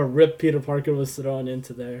 or Rip Peter Parker was thrown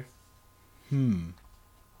into there. And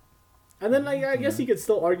then I guess you could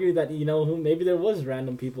still argue that, you know, maybe there was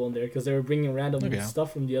random people in there because they were bringing random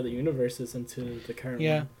stuff from the other universes into the current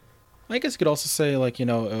one. I guess you could also say, like, you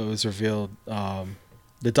know, it was revealed...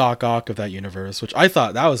 the Doc Ock of that universe, which I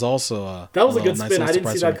thought that was also that was a good spin. I didn't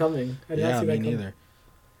see that coming. I did not see that coming. Neither.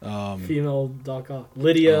 Female Doc Ock,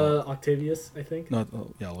 Lydia Octavius, I think.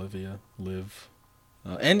 No, Olivia, Liv,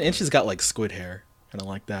 and she's got like squid hair, kind of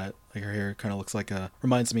like that. Like her hair kind of looks like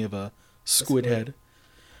reminds me of a squid head.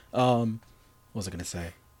 What was I gonna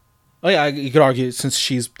say? Oh yeah, you could argue since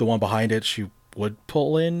she's the one behind it, she would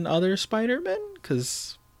pull in other Spider-Men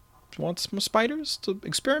because she wants some spiders to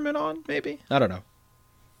experiment on. Maybe I don't know.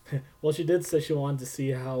 Well, she did say she wanted to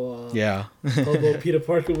see how Peter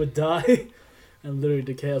Parker would die and literally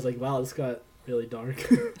decay. I was like, wow, this got really dark.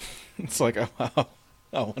 It's like, oh, wow,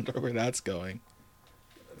 I wonder where that's going.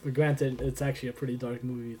 But granted, it's actually a pretty dark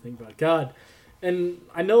movie you think about. God, and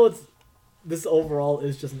I know this overall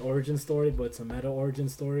is just an origin story, but it's a meta origin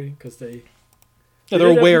story because they're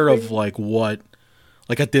aware of like what.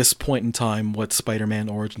 Like at this point in time, what Spider-Man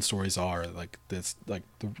origin stories are like this, like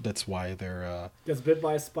that's why they're gets bit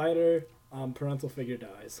by a spider, parental figure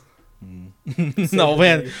dies. No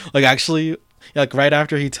man, like actually, like right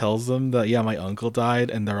after he tells them that my uncle died,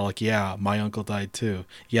 and they're like my uncle died too.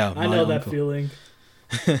 Yeah, I know that feeling.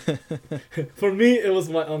 For me, it was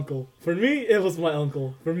my uncle. For me, it was my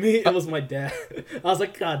uncle. For me, it was my dad. I was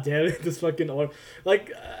like, God damn it, this fucking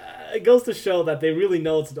it goes to show that they really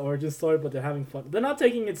know it's an origin story, but they're having fun. They're not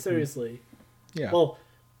taking it seriously. Yeah. Well,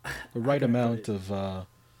 the right amount of. I'm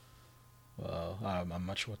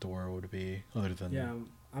not sure what the word would be other than. Yeah,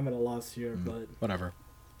 I'm at a loss here, but whatever.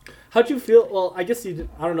 How'd you feel? Well, I guess you.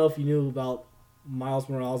 I don't know if you knew about Miles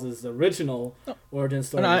Morales' original origin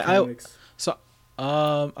story in the comics.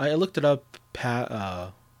 I looked it up.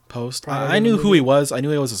 Post. I knew who he was. I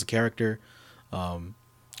knew he was as a character.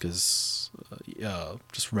 Because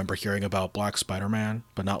just remember hearing about Black Spider-Man,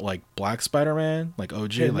 but not like Black Spider-Man, like OG,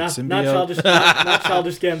 like symbiote. Not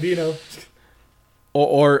childish Gambino.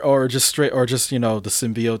 Or just straight, or just the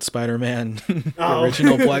symbiote Spider-Man, the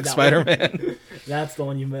original Black Spider-Man. That's the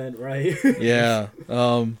one you meant, right? Yeah.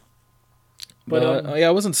 But I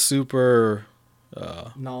wasn't super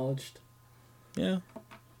knowledged. Yeah.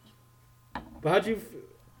 But how'd you?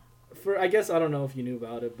 I guess I don't know if you knew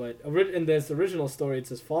about it, but in this original story, it's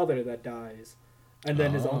his father that dies, and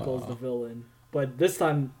then his uncle is the villain. But this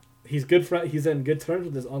time, he's in good terms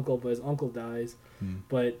with his uncle, but his uncle dies.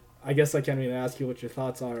 But I guess I can't really ask you what your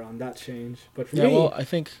thoughts are on that change. But for me, well, I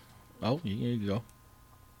think. Oh, you go.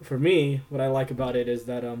 For me, what I like about it is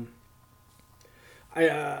that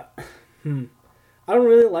I don't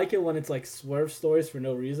really like it when it's like swerve stories for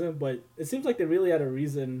no reason, but it seems like they really had a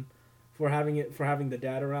reason for having the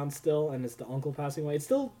dad around still, and it's the uncle passing away. It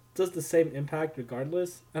still does the same impact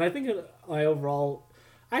regardless, and I think I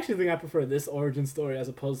actually think I prefer this origin story as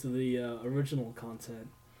opposed to the original content.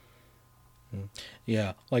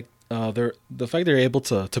 Yeah, like the fact they're able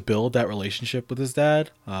to build that relationship with his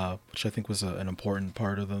dad, which I think was an important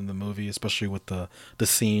part of the movie, especially with the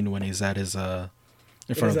scene when he's at his in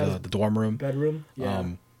front of the dorm room bedroom. Yeah.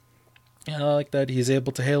 I like that he's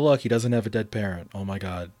able to, hey, look, he doesn't have a dead parent. Oh my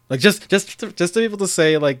god! Like just to be able to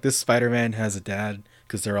say like this Spider-Man has a dad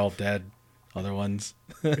because they're all dead. Other ones.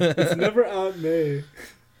 It's never Aunt May.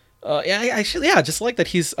 Yeah, actually, yeah, just like that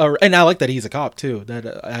he's, and I like that he's a cop too. That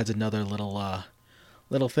adds another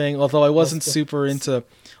little thing. Although I wasn't super into,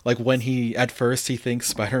 like, when at first he thinks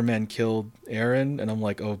Spider-Man killed Aaron, and I'm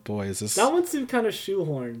like, oh boy, is this? That one seemed kind of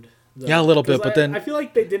shoehorned. Though. Yeah, a little bit, but then I feel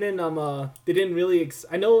like they didn't really.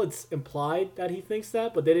 I know it's implied that he thinks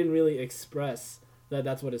that, but they didn't really express that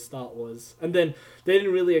that's what his thought was. And then they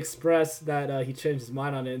didn't really express that he changed his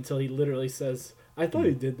mind on it until he literally says, I thought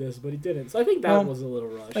he did this, but he didn't. So I think that was a little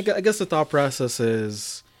rushed. I guess the thought process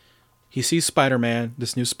is he sees Spider-Man,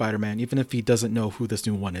 this new Spider-Man, even if he doesn't know who this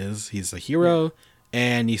new one is, he's a hero,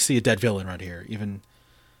 and you see a dead villain right here. Even,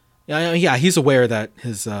 yeah, he's aware that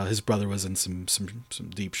his brother was in some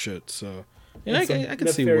deep shit. So yeah, I can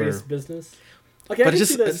see where business. Okay, I can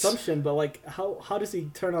see the assumption, but like, how does he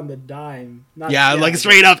turn on the dime? Like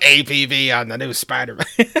straight up APB on the new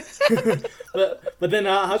Spider-Man. but then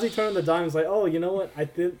how does he turn on the dime? It's like, oh, you know what? I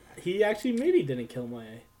think he actually maybe didn't kill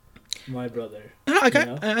my brother.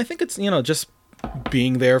 I think it's just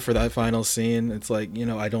being there for that final scene. It's like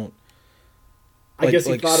I don't. I guess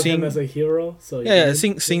he thought of him as a hero. So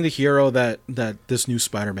seeing the hero that this new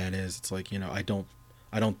Spider-Man is. It's like I don't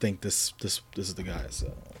think this is the guy.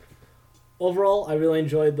 So. Overall, I really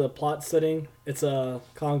enjoyed the plot setting. It's a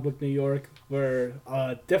comic book New York where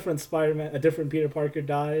a different Peter Parker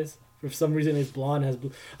dies. For some reason, his blonde has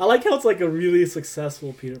blue. I like how it's like a really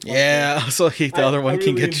successful Peter Parker. Yeah, so the other one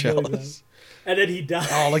can get jealous. And then he dies.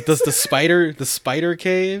 Oh, like the spider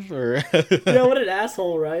cave? Or what an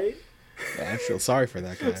asshole, right? I feel sorry for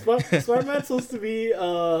that guy. Spider-Man's supposed to be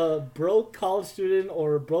a broke college student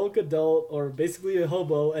or a broke adult or basically a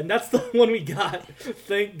hobo, and that's the one we got.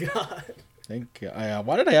 Thank God.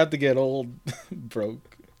 Why did I have to get old,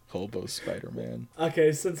 broke, hobo Spider-Man?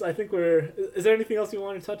 Okay, since I think is there anything else you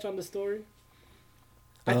want to touch on the story?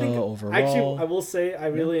 I think overall, actually, I will say I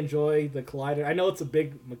really enjoy the Collider. I know it's a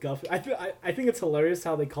big MacGuffin. I think it's hilarious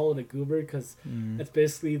how they call it a goober because it's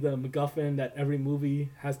basically the MacGuffin that every movie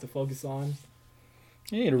has to focus on.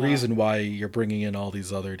 You need a reason why you're bringing in all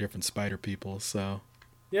these other different spider people. So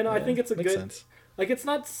I think it's a makes good. Sense. Like, it's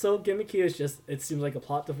not so gimmicky, it's just, it seems like a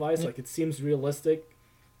plot device. Yeah. Like, it seems realistic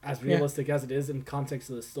as it is in context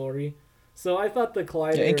of the story. So I thought the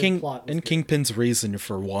Collider plot was good. Kingpin's reason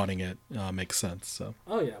for wanting it makes sense. So.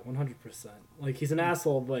 Oh, yeah, 100%. Like, he's an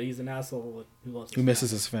asshole, but he's an asshole who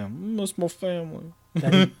misses his family. Miss my family.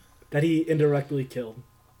 that he indirectly killed.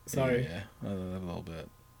 Sorry. Yeah, a little bit.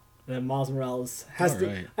 And then Miles Morales has to...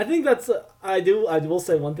 Right. I think that's... I will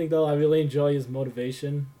say one thing, though. I really enjoy his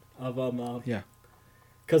motivation of...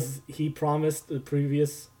 Because he promised but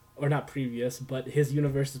his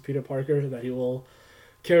universe's Peter Parker that he will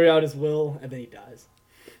carry out his will, and then he dies.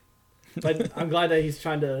 But I'm glad that he's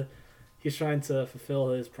trying to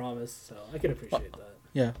fulfill his promise, so I can appreciate that.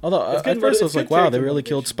 Yeah, although at first I was like, wow, they really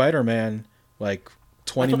killed Spider-Man like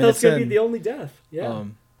 20 minutes in. That was going to be the only death, yeah.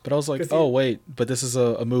 But I was like, oh, wait, but this is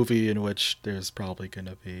a movie in which there's probably going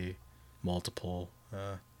to be multiple...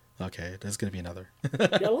 okay, there's going to be another.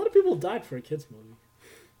 Yeah, a lot of people died for a kid's movie.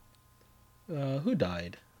 Who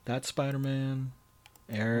died? That Spider-Man?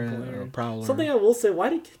 Aaron or Prowler? Something I will say, why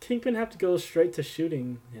did Kingpin have to go straight to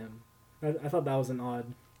shooting him? I thought that was an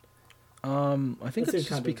odd... I think it's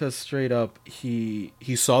just because straight up he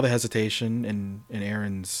saw the hesitation in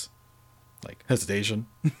Aaron's hesitation.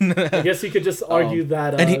 I guess he could just argue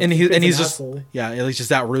that and he's just asshole. He's just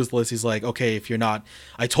that ruthless. He's like, okay, if you're not,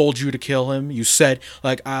 I told you to kill him. You said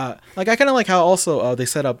I kind of like how also they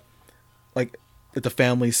set up like the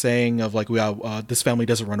family saying of like this family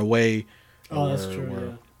doesn't run away. That's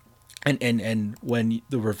true. Yeah. And when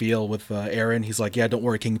the reveal with Aaron, he's like, yeah, don't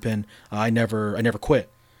worry, Kingpin. I never quit.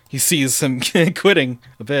 He sees him quitting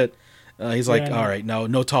a bit. He's like, all right,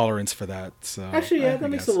 no tolerance for that. So actually, that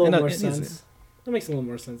makes a little more sense. That makes a little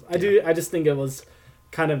more sense. I just think it was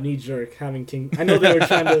kind of knee jerk having King. I know they were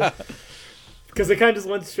trying to, because they kind of just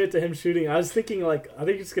went straight to him shooting. I was thinking like, are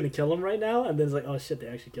they just gonna kill him right now? And then it's like, oh shit, they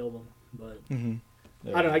actually killed him. But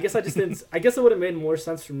I don't know. I guess I just didn't. I guess it would have made more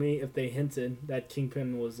sense for me if they hinted that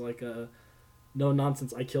Kingpin was like a no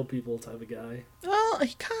nonsense, I kill people type of guy. Well, I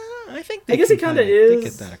guess he kind of is.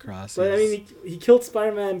 Get that across. But I mean, he killed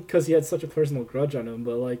Spider-Man because he had such a personal grudge on him.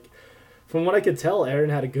 But like, from what I could tell, Aaron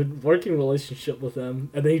had a good working relationship with him,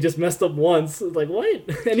 and then he just messed up once. Like what?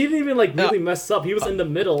 And he didn't even like really mess up. He was in the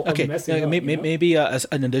middle of messing up. Maybe as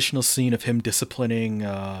an additional scene of him disciplining.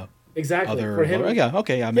 Exactly for him.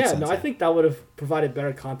 Makes sense. I think that would have provided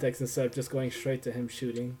better context instead of just going straight to him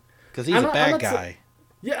shooting. Because he's a bad guy.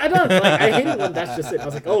 Yeah, I don't. Like, I hate it when that's just it. I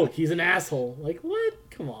was like, oh, he's an asshole. Like,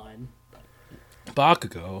 what? Come on.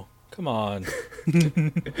 Bakugo. Come on.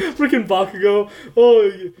 Freaking Bakugo.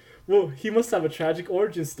 Oh, well, he must have a tragic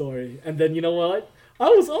origin story. And then, you know what? I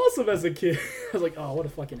was awesome as a kid. I was like, oh, what a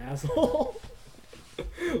fucking asshole.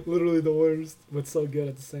 Literally the worst, but so good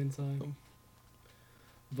at the same time.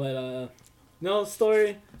 But, no,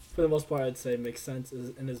 story, for the most part, I'd say makes sense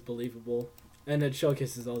and is believable. And it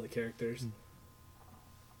showcases all the characters.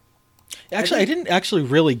 Actually, I didn't actually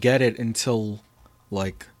really get it until,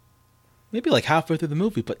 like, maybe like halfway through the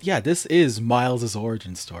movie. But yeah, this is Miles'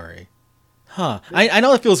 origin story. Huh. I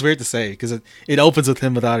know it feels weird to say, because it opens with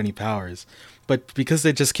him without any powers. But because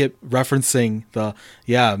they just keep referencing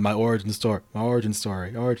my origin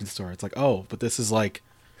story. It's like, oh, but this is like...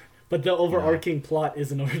 But the overarching plot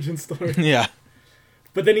is an origin story. Yeah.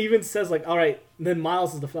 But then he even says, like, all right, then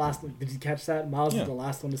Miles is the last one. Did you catch that? Miles is the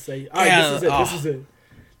last one to say, all right, this is it,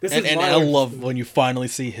 this is it. And I love when you finally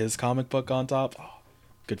see his comic book on top. Oh,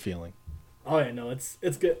 good feeling. Oh, yeah, no, it's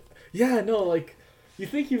good. Yeah, no, like, you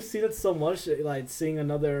think you've seen it so much, like, seeing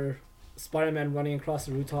another Spider-Man running across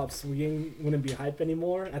the rooftop swinging wouldn't be hype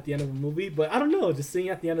anymore at the end of a movie. But I don't know, just seeing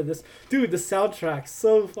at the end of this... Dude, the soundtrack,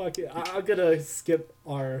 so fucking... I'm gonna skip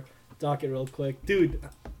our docket real quick. Dude,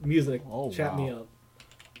 music, chat me up.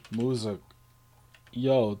 Music.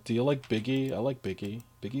 Yo, do you like Biggie? I like Biggie.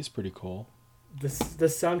 Biggie's pretty cool. The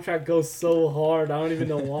soundtrack goes so hard. I don't even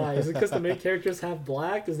know why. Is it because the main characters have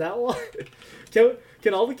black? Is that why?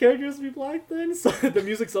 Can all the characters be black then? So the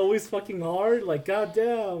music's always fucking hard. Like,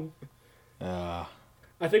 goddamn. I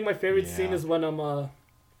think my favorite scene is when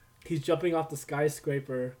he's jumping off the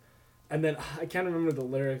skyscraper, and then I can't remember the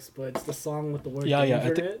lyrics, but it's the song with the word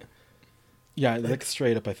danger in it. Yeah, like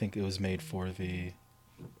straight up, I think it was made for the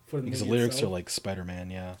because the lyrics itself are like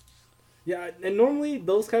Spider-Man. Yeah. Yeah, and normally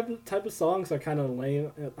those type of songs are kind of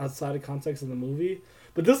lame outside of context of the movie,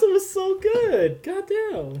 but this one was so good.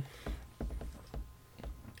 Goddamn.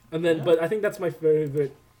 And then, but I think that's my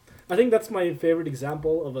favorite. I think that's my favorite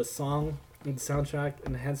example of a song and soundtrack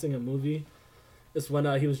enhancing a movie, is when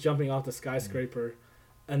he was jumping off the skyscraper,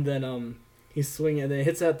 and then he's swinging, and then it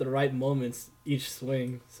hits at the right moments each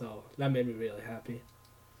swing. So that made me really happy.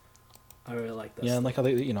 I really like that. Yeah, and like how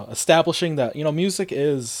they, establishing that music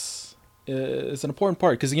is an important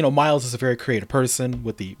part, because Miles is a very creative person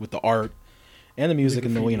with the art and the music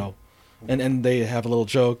and the and they have a little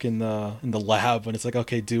joke in the lab when it's like,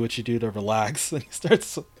 okay, do what you do to relax, and he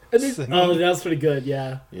starts singing. Oh, that's pretty good.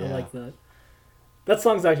 Yeah, I like that. That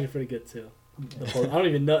song's actually pretty good too. I don't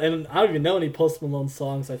even know any Post Malone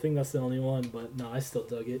songs. I think that's the only one, but no, I still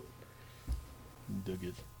dug it.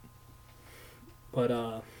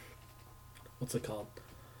 But what's it called?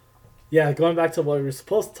 Yeah, going back to what we were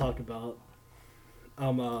supposed to talk about.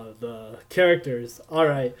 The characters. All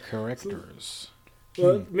right. Characters.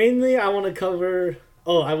 Well, mainly I want to cover.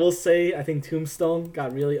 Oh, I will say I think Tombstone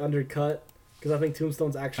got really undercut, because I think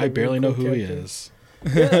Tombstone's actually. I barely know who he is.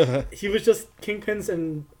 Yeah, he was just Kingpin's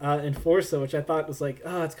enforcer, which I thought was like,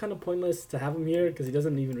 it's kind of pointless to have him here because he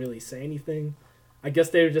doesn't even really say anything. I guess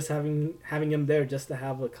they were just having him there just to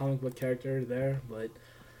have a comic book character there, but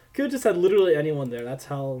could have just had literally anyone there. That's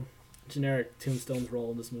how generic Tombstone's role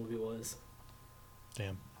in this movie was.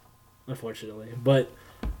 Damn. Unfortunately, but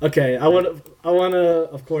okay, I want to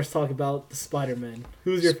of course talk about the Spider-Man.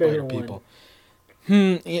 Who's your favorite people?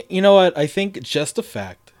 You know what? I think just the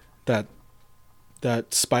fact that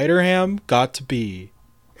Spider-Ham got to be,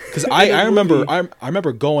 because I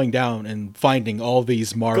remember going down and finding all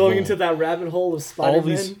these Marvel, going into that rabbit hole of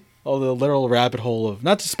Spider-Man. All the literal rabbit hole of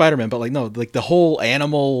not just Spider-Man, but like the whole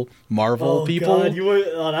animal Marvel people.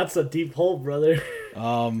 God, that's a deep hole, brother.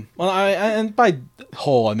 Well, and by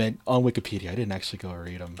hole I meant on Wikipedia. I didn't actually go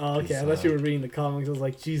read them. Oh, okay. I thought you were reading the comics. I was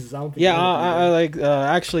like, Jesus, I don't think. Yeah, I like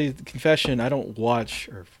actually confession. I don't watch.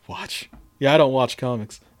 Yeah, I don't watch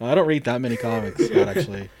comics. I don't read that many comics. Not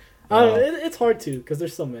actually. It's hard to, because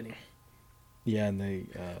there's so many. Yeah, and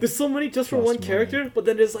there's so many just for one character, but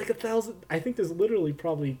then there's like 1,000. I think there's literally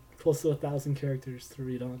probably close to 1,000 characters to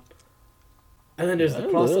read on. And then there's there's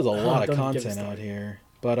a lot of content out here,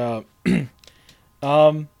 but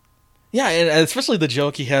yeah, and especially the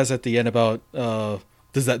joke he has at the end about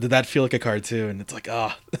did that feel like a cartoon? It's like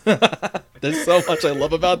there's so much I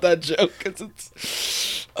love about that joke, because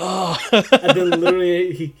it's and then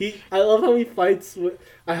literally he I love how he fights with.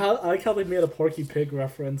 I like how they made a Porky Pig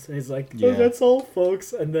reference, and he's like, "Oh, that's all,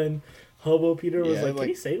 folks." And then Hobo Peter was like, "Can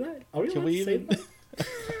you say that? Are we allowed to say that?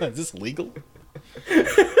 Is this legal?"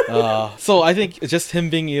 So I think just him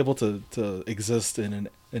being able to exist in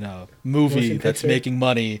a movie that's making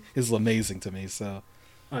money is amazing to me. So.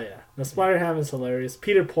 Oh yeah, the Spider-Ham is hilarious.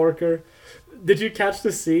 Peter Porker, did you catch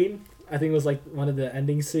the scene I think it was like one of the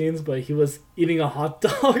ending scenes, but he was eating a hot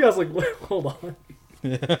dog. I was like, wait, hold on.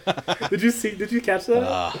 Did you catch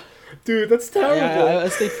that? Dude, that's terrible. Yeah, I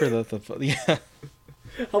stayed for the yeah.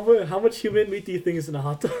 How much human meat do you think is in a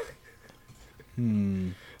hot dog?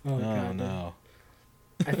 Oh God, no.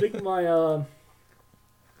 I think my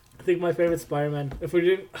favorite Spider-Man. If we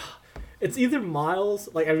didn't, it's either Miles.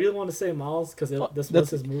 Like I really want to say Miles because this was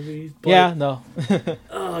his movie. But, Yeah, no.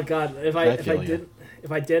 oh God, if I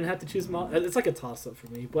didn't have to choose Miles, it's like a toss-up for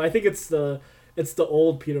me. But I think it's the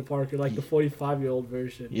old Peter Parker, like the 45-year-old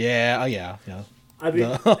version. Yeah, yeah. I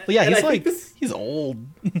mean, yeah, he's I like he's old.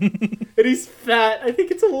 And he's fat. I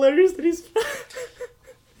think it's hilarious that he's fat.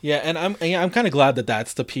 Yeah, and I'm kind of glad that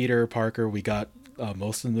that's the Peter Parker we got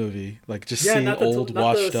most of the movie. Like just seeing old,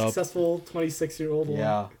 washed up, successful 26-year-old one.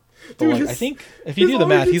 Yeah. Dude, like, I think if you do the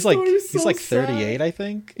math, he's like 38, sad. I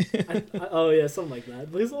think. Oh yeah, something like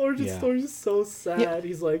that. But his origin story is so sad. Yeah.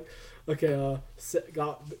 He's like, okay,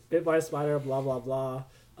 got bit by a spider, blah blah blah,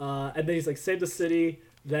 and then he's like saved the city.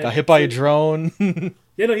 Then got hit by a drone.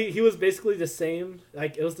 You know, he was basically the same.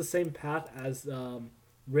 Like it was the same path as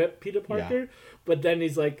Rip Peter Parker. Yeah. But then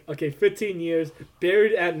he's like, okay, 15 years,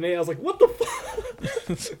 buried at May. I was like, what the fuck?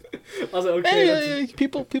 I was like, okay. Hey,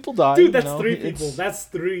 people die. Dude, that's three people. That's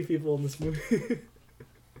three people in this movie.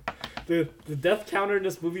 The death counter in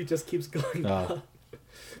this movie just keeps going up.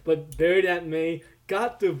 But buried at May,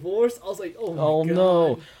 got divorced. I was like, oh my God.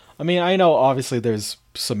 No. I mean, I know obviously there's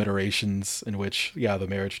some iterations in which, the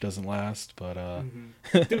marriage doesn't last, but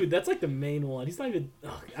Dude, that's like the main one. He's not even. I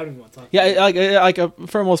don't even want to talk. Yeah, like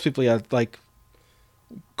for most people, like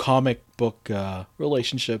comic book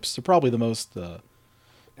relationships, they're probably the most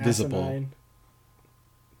visible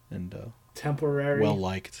and temporary, well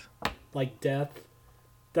liked. Like death.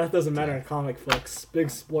 Death doesn't matter in comic books.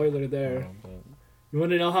 Big spoiler there. You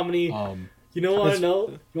want to know how many? You want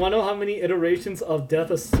to know how many iterations of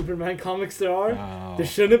Death of Superman comics there are? Oh. There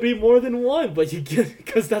shouldn't be more than one, but you get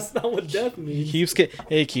because that's not what death means. He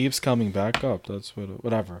keeps coming back up. That's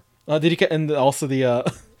whatever. Did you get and also the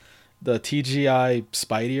TGI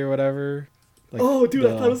Spidey or whatever? Like I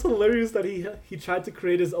thought it was hilarious that he tried to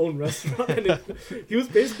create his own restaurant. And he was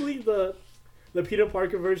basically the Peter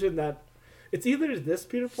Parker version that it's either this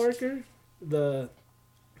Peter Parker, the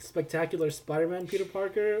Spectacular Spider-Man Peter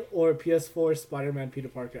Parker, or PS4 Spider-Man Peter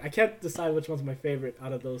Parker. I can't decide which one's my favorite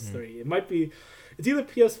out of those three. It's either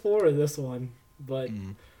PS4 or this one. But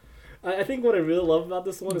I think what I really love about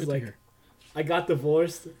this one is like I got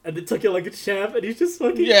divorced and they took it like a champ and he's just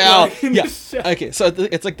fucking Okay, so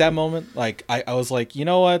it's like that moment. Like I was like, you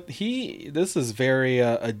know what? This is very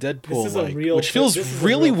a Deadpool, this is which feels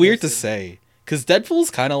really weird to say because Deadpool's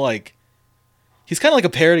kind of like. He's kind of like a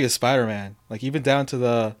parody of Spider-Man. Like even down to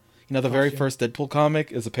the very first Deadpool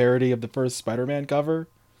comic is a parody of the first Spider-Man cover.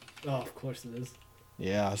 Oh, of course it is.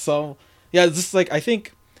 Yeah. So it's just like I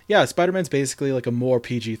think Spider-Man's basically like a more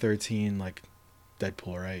PG-13 like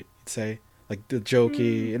Deadpool, right? You'd say like the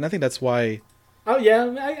jokey, and I think that's why. Oh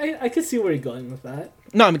yeah, I could see where you're going with that.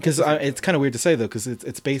 No, I mean because it's kind of weird to say though because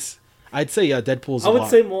it's based. I'd say Deadpool's. I would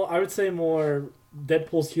say more.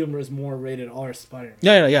 Deadpool's humor is more rated R Spider-Man.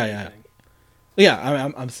 Yeah.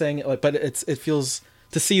 Yeah, I'm saying it like, but it feels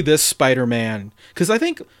to see this Spider-Man because I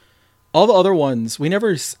think all the other ones we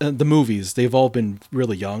never the movies they've all been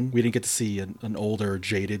really young. We didn't get to see an older,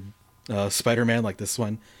 jaded Spider-Man like this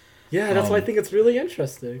one. Yeah, that's why I think it's really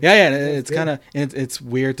interesting. Yeah, and it's kind of it's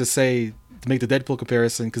weird to make the Deadpool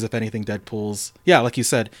comparison because if anything, Deadpool's like you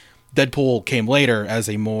said, Deadpool came later as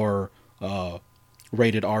a more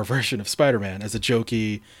rated R version of Spider-Man as a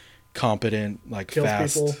jokey. Competent, like kills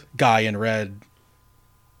fast people. Guy in red.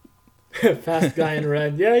 Fast guy in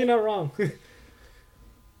red. Yeah, you're not wrong.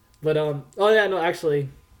 But actually,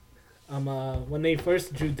 when they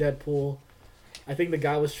first drew Deadpool, I think the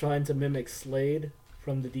guy was trying to mimic Slade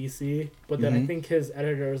from the DC, but then I think his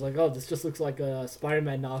editor was like, "Oh, this just looks like a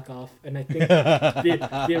Spider-Man knockoff," and I think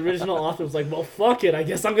the original author was like, "Well, fuck it, I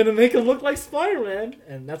guess I'm gonna make him look like Spider-Man,"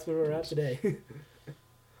 and that's where we're at today.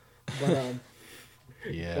 But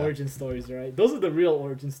origin stories, right? Those are the real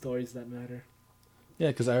origin stories that matter. Yeah,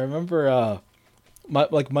 because I remember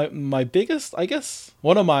my biggest, I guess,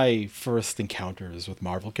 one of my first encounters with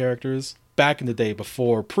Marvel characters back in the day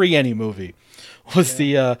before any movie was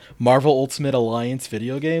the Marvel Ultimate Alliance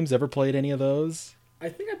video games. Ever played any of those? I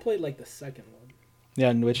think I played like the second one. Yeah,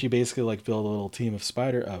 in which you basically like build a little team of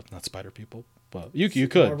not spider people, but you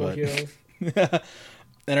could, Marvel but heroes.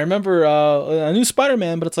 And I remember a new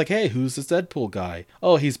Spider-Man, but it's like, hey, who's this Deadpool guy?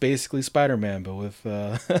 Oh, he's basically Spider-Man, but with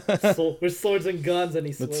with swords and guns, and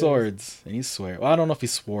he swears. With swords, and he swears. Well, I don't know if he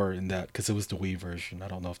swore in that because it was the Wii version. I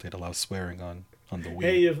don't know if they'd allow swearing on on the Wii.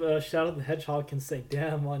 Hey, if Shadow the Hedgehog can say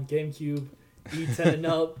 "damn" on GameCube, E10 and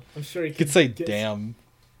up, I'm sure he He could say "damn."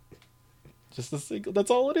 Just a single.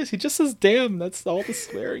 That's all it is. He just says "damn." That's all the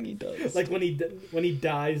swearing he does. Like when he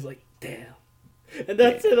dies, like "damn," and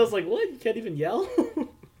that's it. I was like, "What? You can't even yell."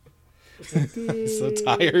 So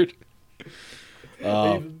tired.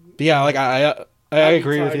 But yeah, like I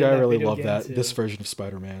agree with you. I really love that this version of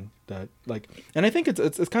Spider-Man. That like, and I think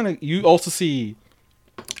it's kind of, you also see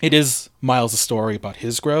it is Miles' story about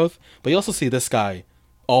his growth, but you also see this guy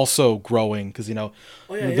also growing because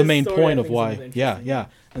the main point of why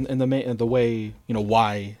and the way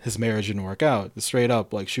why his marriage didn't work out. Straight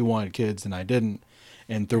up, like, she wanted kids and I didn't,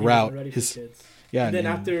 and throughout his kids. Yeah, and then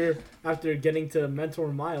after getting to mentor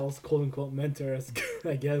Miles, quote unquote mentor, as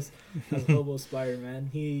I guess, as Hobo Spider-Man,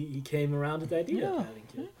 he came around with the idea of having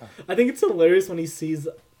kids. I think it's hilarious when he sees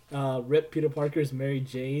Rip Peter Parker's Mary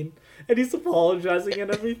Jane, and he's apologizing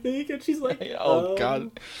and everything, and she's like, "Oh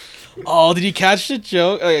God, oh, did you catch the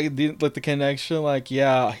joke? Like the connection? Like,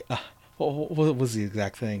 yeah, what was the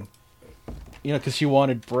exact thing? Because she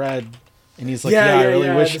wanted bread." And he's like, I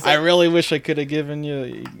really wish I could have given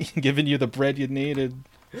you the bread you needed,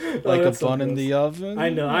 like a bun in the oven. I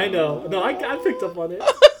know. No, I picked up on it.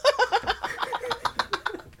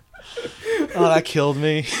 Oh, that killed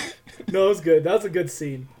me. No, it was good. That was a good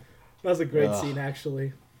scene. That was a great scene,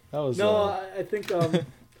 actually. That was. I think.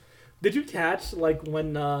 Did you catch like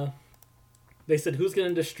when they said who's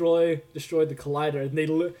gonna destroy the Collider, and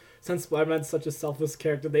they since Spider-Man's such a selfless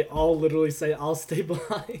character, they all literally say, "I'll stay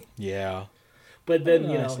behind." Yeah. But then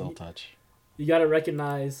you gotta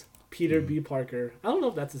recognize Peter B. Parker. I don't know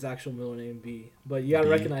if that's his actual middle name, B, but you gotta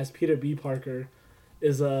recognize Peter B. Parker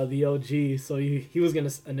is the OG. So he was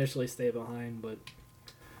gonna initially stay behind, but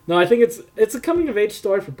no, I think it's a coming of age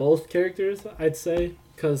story for both characters. I'd say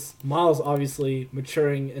because Miles obviously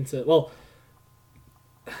maturing into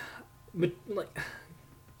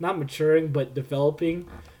not maturing but developing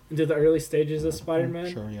into the early stages of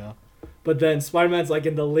Spider-Man. Sure, yeah. But then Spider-Man's like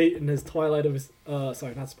in his twilight of his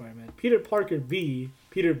sorry, not Spider-Man. Peter B.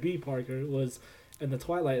 Parker was in the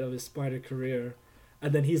twilight of his spider career,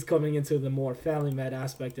 and then he's coming into the more family man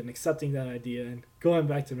aspect and accepting that idea and going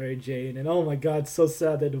back to Mary Jane, and oh my God, so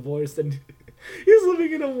sad they divorced and he's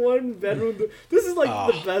living in a one bedroom. This is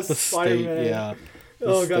like the best Spider-Man. Yeah.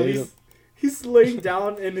 Oh God, he's laying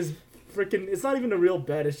down in his freaking, it's not even a real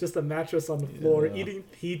bed, it's just a mattress on the floor, eating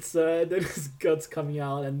pizza, and then his guts coming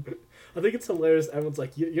out, and I think it's hilarious. Everyone's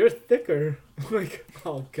like, "You're thicker." I'm like,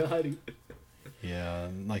 oh God. Yeah,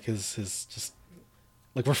 like his just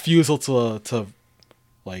like refusal to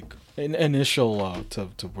like initial to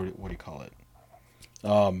what do you call it?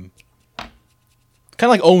 Kind of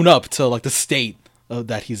like own up to like the state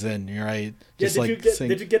that he's in, right? Just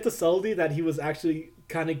did you get the subtlety that he was actually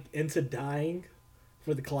kind of into dying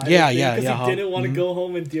for the Collider? Yeah, because he didn't want to go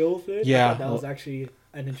home and deal with it. Yeah, I thought that was actually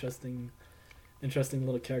an interesting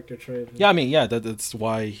little character trait. Yeah, I mean, that's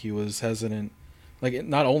why he was hesitant. Like,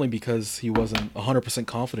 not only because he wasn't 100%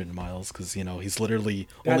 confident in Miles, because he's literally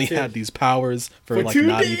only had these powers for like 2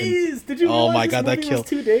 not days. even. Did you oh my this God, that movie killed. Was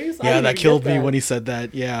 2 days? Yeah, that killed me when he said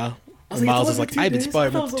that. Yeah, and Miles is like, I've been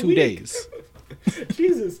Spider-Man for 2 days.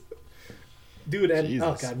 Jesus, dude, and Jesus.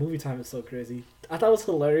 oh God, movie time is so crazy. I thought it was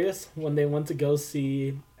hilarious when they went to go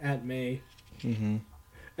see Aunt May, and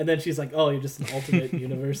then she's like, "Oh, you're just an alternate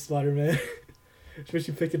universe Spider-Man." But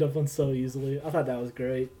she picked it up on so easily. I thought that was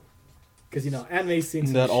great. Because, Aunt May's seen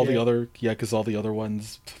some that all shit. because all the other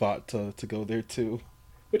ones fought to go there too.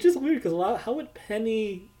 Which is weird, because how would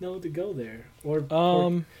Penny know to go there? Or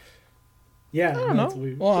yeah, I don't know. It's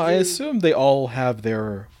weird. Well, I assume they all have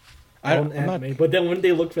their own Aunt May. But then when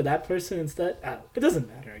they look for that person instead, it doesn't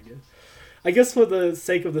matter, I guess. I guess for the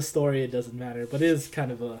sake of the story, it doesn't matter. But it is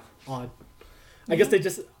kind of odd. I guess they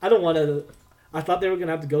just, I don't want to... I thought they were going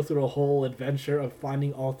to have to go through a whole adventure of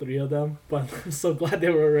finding all three of them, but I'm so glad they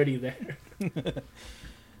were already there.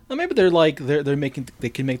 Well, maybe they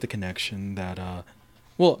can make the connection that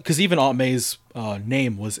because even Aunt May's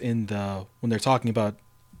name was in when they're talking about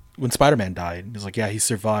when Spider-Man died. It's like, yeah, he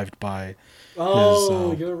survived by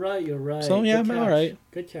you're right. So yeah, all right.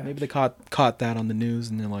 Good catch. Maybe they caught that on the news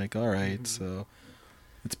and they're like, all right, so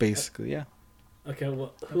it's basically Okay,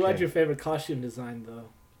 well, who had your favorite costume design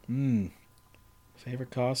though?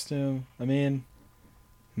 Favorite costume? I mean,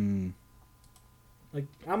 Like,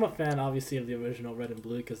 I'm a fan, obviously, of the original Red and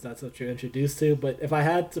Blue because that's what you're introduced to. But if I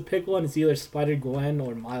had to pick one, it's either Spider-Gwen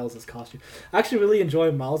or Miles' costume. I actually really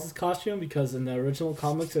enjoy Miles' costume because in the original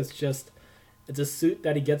comics, it's It's a suit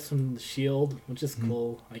that he gets from the Shield, which is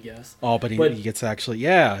cool, I guess. Oh, but he gets actually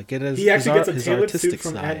get his he actually gets a his tailored artistic suit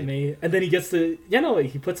from side. Aunt May, and then he gets to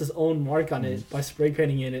he puts his own mark on it by spray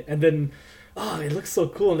painting in it, and then it looks so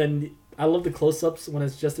cool. And then I love the close-ups when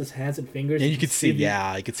it's just his hands and fingers. Yeah, you could see the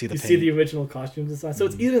you paint. see the original costume design. So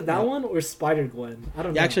it's either that one or Spider-Gwen. I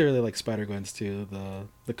don't know. I actually really like Spider-Gwen's too.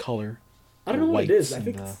 The color. I don't know what it is. I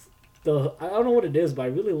think it's I don't know what it is, but I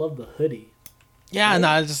really love the hoodie. Yeah, no,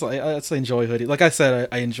 I just enjoy hoodie. Like I said,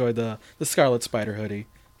 I enjoy the Scarlet Spider hoodie.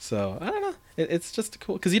 So I don't know, it's just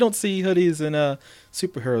cool because you don't see hoodies in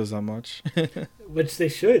superheroes that much. Which they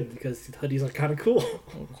should, because hoodies are kind of cool.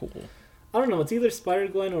 Oh, cool. I don't know. It's either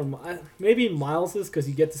Spider-Gwen or maybe Miles's, because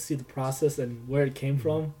you get to see the process and where it came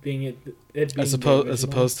from, being it being as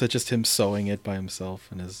opposed to just him sewing it by himself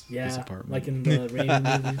in his apartment, like in the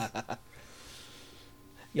Raimi movies.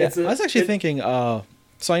 Yeah, I was actually thinking.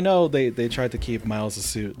 So I know they tried to keep Miles'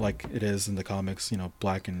 suit like it is in the comics,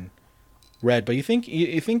 black and red. But you think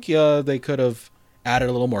they could have added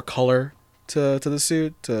a little more color to the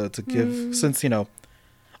suit to give since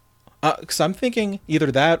because I'm thinking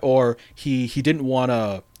either that or he didn't want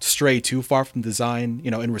to stray too far from design,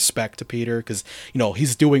 in respect to Peter, because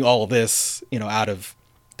he's doing all of this out of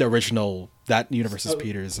the original that universe's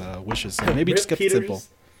Peter's wishes. So maybe just kept it simple.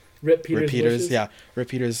 Rip Peters, yeah. Rip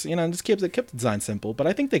Peters, just kept the design simple. But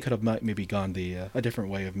I think they could have maybe gone a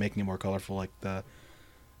different way of making it more colorful, like the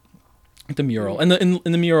mural. And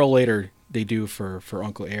in the mural later they do for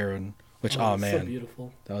Uncle Aaron, which man, so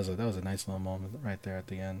beautiful. That was a nice little moment right there at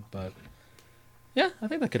the end. But yeah, I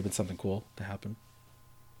think that could have been something cool to happen.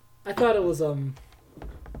 I thought it was I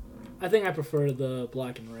think I prefer the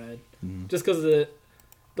black and red, just because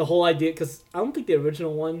the whole idea. Because I don't think the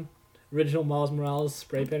original Miles Morales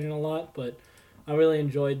spray painting a lot, but I really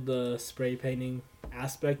enjoyed the spray painting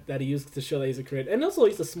aspect that he used to show that he's a creator. And also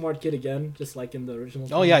he's a smart kid again, just like in the original.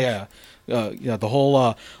 Oh yeah. The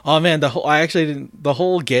whole the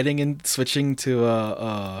whole getting and switching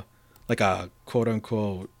to like a quote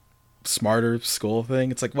unquote smarter school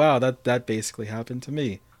thing. It's like, wow, that basically happened to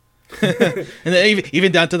me. And then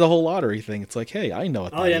even down to the whole lottery thing. It's like, hey, I know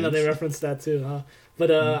what that is. No, they referenced that too, huh?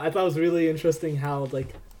 But I thought it was really interesting how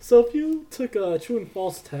so if you took a true and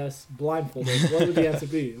false test blindfolded, what would the answer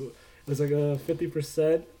be? It was like a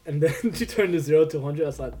 50%, and then you turned to 0 to 100.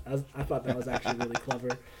 I thought that was actually really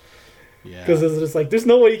clever. Yeah. Because it's just like, there's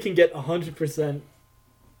no way you can get 100%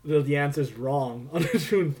 the answers wrong on a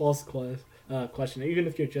true and false question, even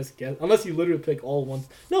if you're just guessing. Unless you literally pick all one.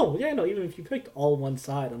 Even if you picked all one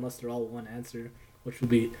side, unless they're all one answer, which would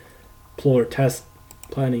be poor test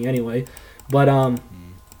planning anyway. But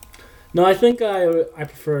no, I think I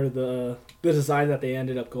prefer the design that they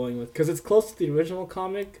ended up going with, because it's close to the original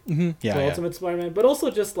comic, Ultimate Spider-Man, but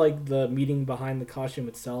also just like the meaning behind the costume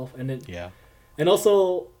itself, and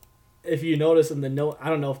also if you notice in the note, I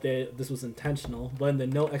don't know if this was intentional, but in the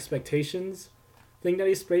no expectations thing that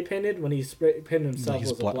he spray painted when he spray painted himself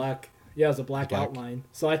was a black, it was a black outline.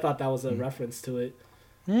 So I thought that was a reference to it.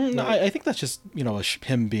 No, I think that's just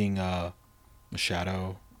him being a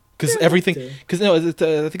shadow. Because everything, I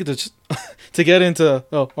think it's just to get into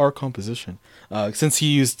our composition. Since he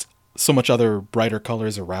used so much other brighter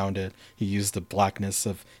colors around it, he used the blackness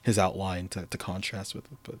of his outline to contrast with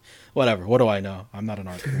it. But whatever, what do I know? I'm not an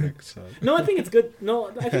art critic. So. No, I think it's good.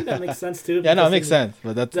 No, I think that makes sense too. Yeah, no, it makes sense.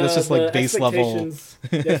 But that's just like base level.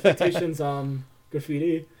 The expectations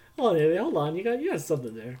graffiti. Oh, hold on, you got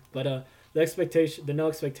something there. But the no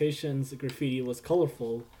expectations graffiti was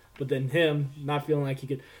colorful. But then him not feeling like he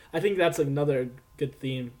could. I think that's another good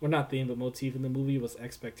theme, or not theme, but motif in the movie was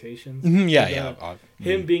expectations.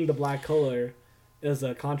 Him being the black color is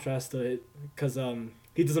a contrast to it, because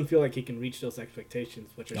he doesn't feel like he can reach those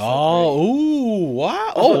expectations, which are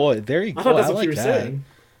wow! There you go. I thought that's what you were saying.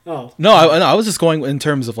 Oh no, I was just going in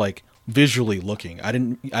terms of like visually looking. I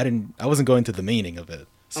wasn't going to the meaning of it.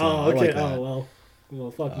 So okay. I like that. Well,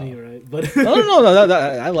 fuck me, right? But no,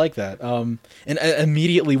 I like that. And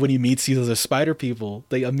immediately when he meets these other spider people,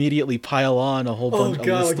 they immediately pile on a whole bunch.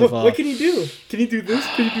 What can he do? Can he do this?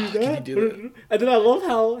 Can he do that? And then I love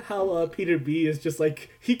how Peter B is just like,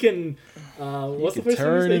 he can. What's the first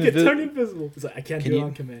thing he can turn invisible. He's like, I can't do it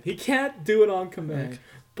on command. He can't do it on command,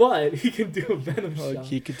 but he can do a venom shot.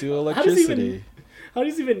 He could do electricity. How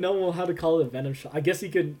does he even know how to call it a venom shot? I guess he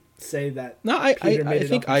could say that. No, I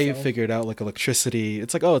think I figured out like electricity.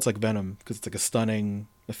 It's like it's like venom because it's like a stunning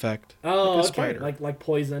effect. Oh, like a spider. Like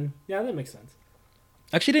poison. Yeah, that makes sense.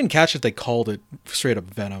 I actually didn't catch if they called it straight up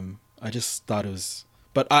venom. I just thought it was,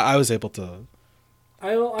 but I was able to.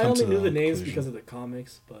 I only knew the names because of the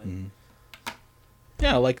comics, but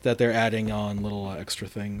yeah, I like that they're adding on little extra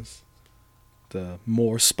things. the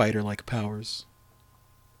more spider-like powers.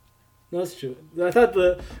 No, that's true. I thought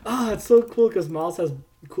it's so cool because Miles has,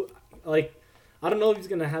 like, I don't know if he's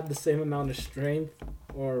gonna have the same amount of strength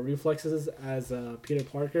or reflexes as Peter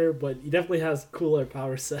Parker, but he definitely has cooler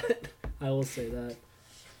power set. I will say that.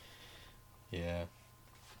 Yeah.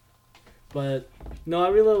 But no, I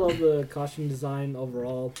really love the costume design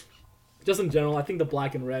overall. Just in general, I think the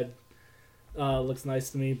black and red looks nice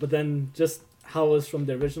to me. But then just how it was from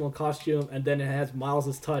the original costume, and then it has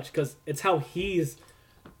Miles's touch because it's how he's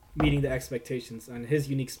meeting the expectations and his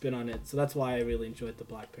unique spin on it. So that's why I really enjoyed the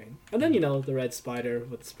black paint. And then the red spider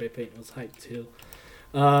with the spray paint was hyped too.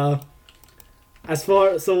 So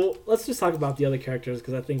let's just talk about the other characters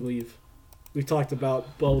because I think we've talked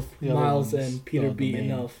about both Miles and Peter B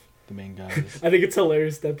enough. The main guys. I think it's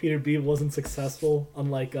hilarious that Peter B wasn't successful,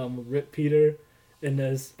 unlike Rip Peter in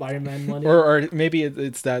the Spider-Man one. Or maybe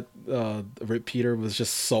it's that Rip Peter was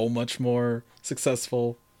just so much more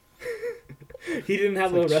successful. He didn't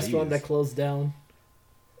have a restaurant that closed down.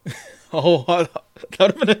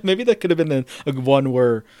 Maybe that could have been a one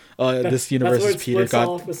where this universe's Peter got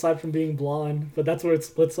off, aside from being blonde, but that's where it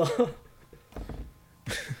splits off.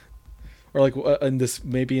 Or like in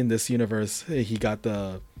this universe, he got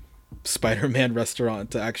the Spider-Man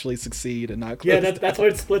restaurant to actually succeed and not close. Yeah, that's where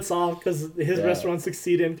it splits off because his restaurant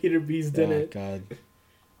succeeded and Peter B's didn't. Oh God.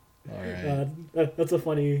 All right. That's a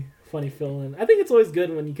funny fill-in. I think it's always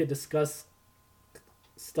good when you could discuss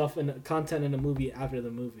stuff and content in a movie after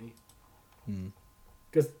the movie.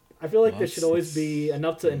 Because I feel like there should always be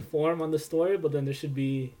enough to inform on the story, but then there should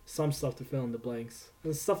be some stuff to fill in the blanks.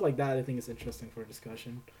 And stuff like that I think is interesting for a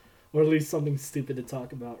discussion. Or at least something stupid to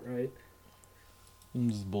talk about, right? I'm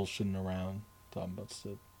just bullshitting around, talking about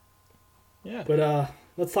stuff. Yeah. But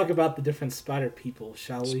let's talk about the different Spider people,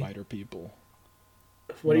 shall we? Spider people.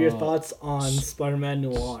 What are your thoughts on Spider-Man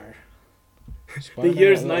Noir? The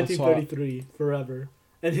year is 1933, forever.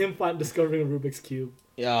 And him discovering a Rubik's Cube.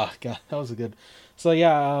 Yeah, God, that was a good... So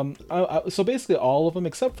yeah, so basically all of them,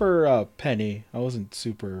 except for Penny. I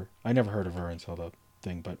never heard of her until the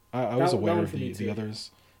thing, but I was aware of the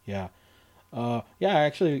others. Yeah.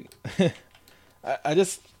 Actually, I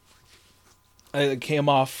came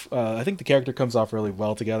off, I think the character comes off really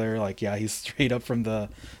well together. Like, yeah, he's straight up from the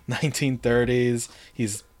 1930s.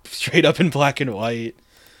 He's straight up in black and white.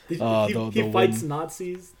 He fights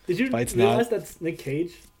Nazis. Did you realize that's Nick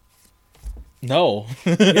Cage? No.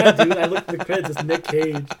 Yeah, dude, I looked at the credits. It's Nick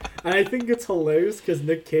Cage. And I think it's hilarious because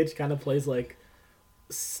Nick Cage kind of plays, like,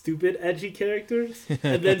 stupid, edgy characters.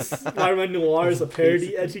 And then Spider-Man Noir is a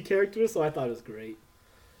parody edgy character, so I thought it was great.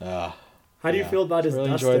 How do you feel about his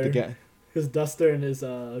duster? His duster and his,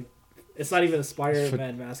 it's not even a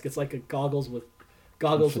Spider-Man mask. It's like a goggles over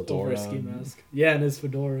a ski mask. Yeah, and his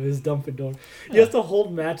fedora, his dumb fedora. He has to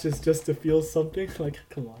hold matches just to feel something. Like,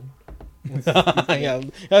 come on. Yeah,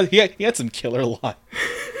 he had some killer lines.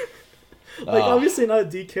 Like, obviously not a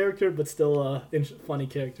D character, but still a funny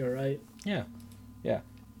character, right? Yeah.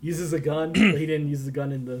 Uses a gun, but he didn't use the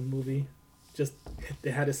gun in the movie. Just, they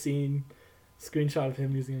had a screenshot of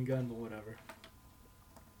him using a gun, but whatever.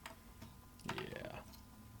 Yeah.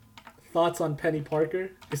 Thoughts on Penny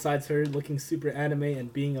Parker, besides her looking super anime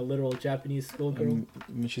and being a literal Japanese schoolgirl?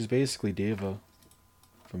 I mean, she's basically Diva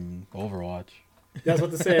from Overwatch. Yeah, I was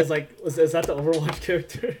about to say, is that the Overwatch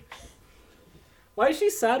character? Why is she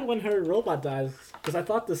sad when her robot dies? Because I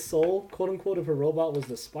thought the soul, quote unquote, of her robot was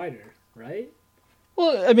the spider, right?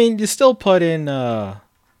 Well, I mean, you still put in,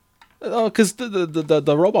 because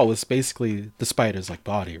the robot was basically the spider's like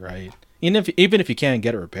body, right? Even if you can't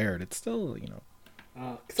get it repaired, it's still,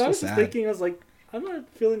 Because I was just thinking, I was like, I'm not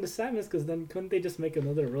feeling the sadness because then couldn't they just make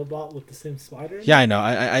another robot with the same spider? Yeah, I know.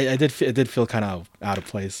 I did feel kind of out of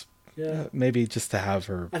place. Yeah. Maybe just to have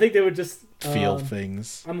her. I think they were just feel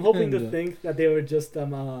things. I'm hoping to think that they were just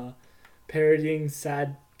parodying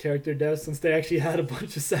sad character deaths since they actually had a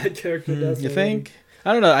bunch of sad character deaths. You think?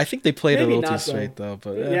 I don't know. I think they played maybe it a little too straight though.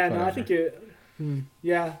 But yeah, no, I think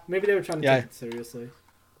yeah, maybe they were trying to take it seriously.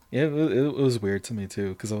 Yeah, it was weird to me too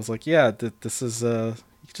because I was like, yeah, this is you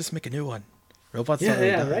could just make a new one. Robots.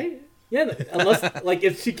 Yeah, right. Yeah, unless like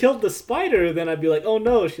if she killed the spider, then I'd be like, oh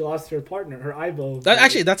no, she lost her partner, her Aibo.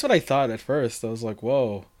 Actually, that's what I thought at first. I was like,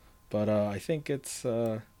 whoa, but I think it's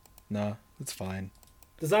it's fine.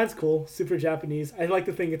 Design's cool, super Japanese. I like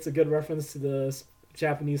to think it's a good reference to the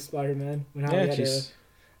Japanese Spider-Man when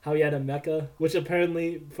how he had a mecha, which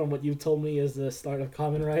apparently, from what you told me, is the start of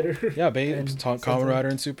Kamen Rider. Yeah, Kamen Rider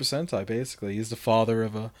and Super Sentai. Basically, he's the father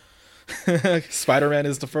of a. Spider-Man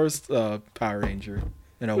is the first Power Ranger.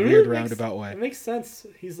 in a It really weird makes- roundabout way. It makes sense.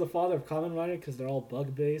 He's the father of Kamen Rider because they're all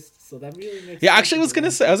bug based. So that really makes. Yeah, sense actually,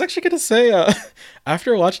 if I was actually gonna say,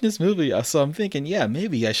 after watching this movie, so I'm thinking, yeah,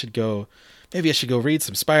 maybe I should go read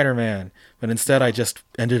some Spider-Man, but instead I just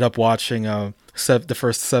ended up watching the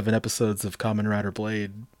first 7 episodes of Kamen Rider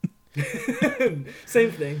Blade.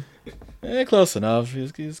 Same thing. Close enough.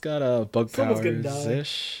 He's got bug Someone's gonna powers die.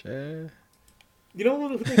 ish. You know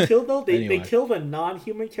who they killed though? They Anyway. killed a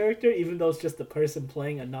non-human character, even though it's just a person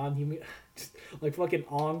playing a non-human, just like fucking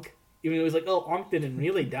Ankh. Even though he's like, oh, Ankh didn't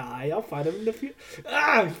really die. I'll fight him in the future.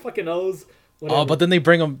 Ah, he fucking O's. Whatever. Oh, but then they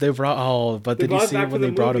bring him. But They did you brought him see back for when the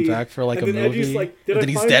they brought him movie, back for like and a then Edgy's movie? like, "Did And I then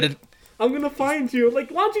he's find dead. him? I'm gonna find you. Like,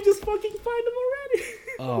 why don't you just fucking find him already?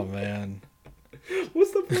 Oh man.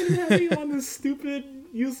 What's the point of having him on this stupid,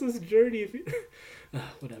 useless journey? If you...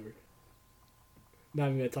 Whatever. Not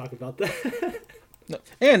even gonna talk about that. No.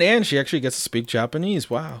 And she actually gets to speak Japanese.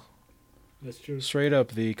 Wow. That's true. Straight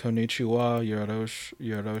up the konnichiwa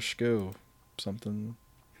yoroshiku something.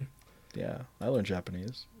 Yeah, I learned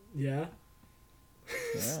Japanese. Yeah.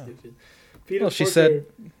 Yeah. Stupid. Peter Well, she Porker, said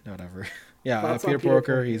whatever. Yeah, Thoughts on Peter Peter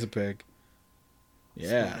Porker, Porker? he's a pig.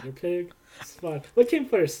 Yeah. Spider Pig. What came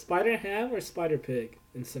first, Spider Ham or Spider Pig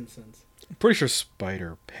in Simpsons? I'm pretty sure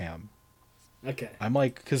Spider Ham. Okay. I'm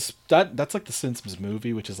like, because that's like the Simpsons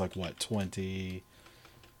movie, which is like what 20.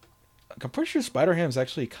 I'm pretty sure Spider Ham's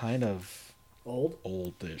actually kind of Old.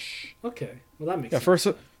 oldish. Okay. Well, that makes Yeah,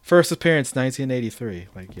 sense. first appearance 1983.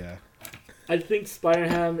 Like yeah. I think Spider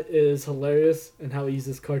Ham is hilarious and how he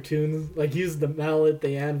uses cartoons. Like he uses the mallet,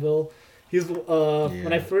 the anvil. He's when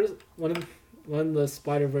I Yeah. first one of the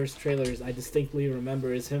Spider-Verse trailers I distinctly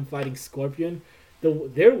remember is him fighting Scorpion.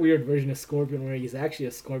 Their weird version of Scorpion where he's actually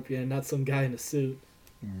a scorpion, not some guy in a suit.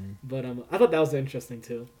 Mm. But I thought that was interesting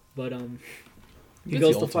too. But he That's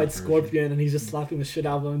goes the to fight ultimate version. Scorpion and he's just slapping the shit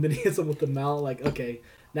out of him and then he hits him with the mallet like, okay,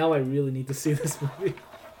 now I really need to see this movie.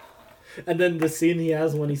 And then the scene he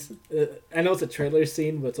has when he's I know it's a trailer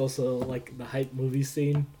scene, but it's also like the hype movie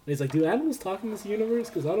scene. And he's like, do animals talk in this universe?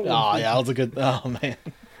 Because I don't Oh wanna yeah, that was a good. Oh man.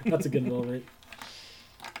 That's a good moment.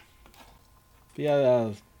 But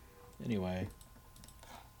yeah. Anyway.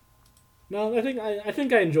 No, I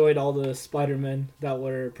think I enjoyed all the Spider-Men that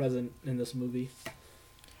were present in this movie.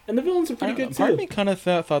 And the villains are pretty good Part of too. me kind of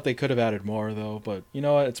thought they could have added more though, but you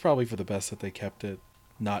know what? It's probably for the best that they kept it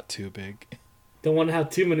not too big. Don't want to have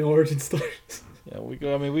too many origin stories. Yeah, we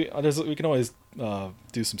can always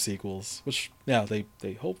do some sequels, which yeah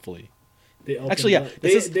they hopefully. They opened Actually, yeah, up.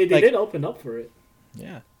 this They is, like- did open up for it.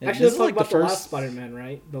 Yeah. Actually, let's talk like about the last Spider-Man,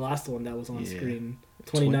 right? The last one that was on Yeah. screen,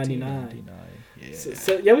 2099. Yeah.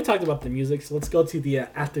 So yeah, we talked about the music. So let's go to the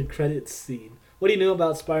after credits scene. What do you know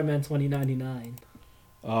about Spider-Man 2099?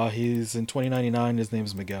 He's in 2099. His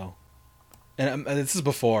name's Miguel, and this is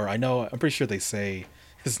before. I know. I'm pretty sure they say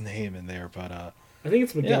his name in there, but I think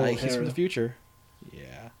it's Miguel yeah, O'Hara. he's from the future.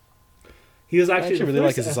 Yeah, He was actually I actually the really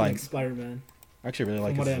like first his ethnic design. Spider-Man, I actually really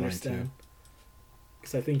like from his what I design understand.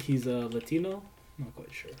 Because I think he's a Latino. I'm not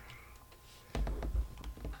quite sure. too.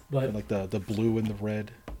 But And like the blue and the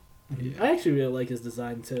red. I actually really like his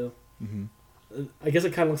design too. Mm-hmm. I guess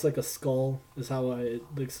it kind of looks like a skull, is how it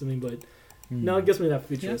looks to me. But no, it gives me that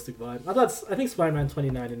futuristic vibe. I think Spider-Man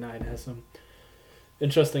 2099 has some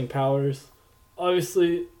interesting powers.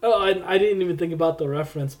 Obviously, I didn't even think about the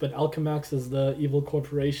reference, but Alchemax is the evil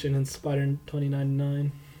corporation in Spider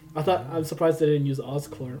 2099. I'm surprised they didn't use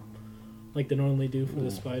Oscorp like they normally do for the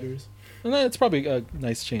Ooh. spiders. And it's probably a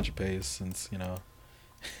nice change of pace since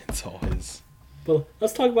it's all his. But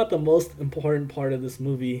let's talk about the most important part of this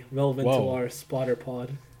movie, relevant to Whoa. our spotter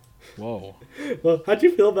pod. Whoa. Well, how'd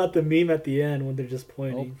you feel about the meme at the end when they're just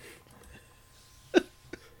pointing?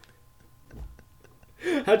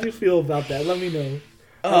 How'd you feel about that? Let me know.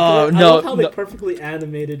 Oh I no! love how they no. perfectly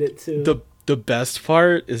animated it too. The best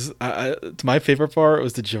part is my favorite part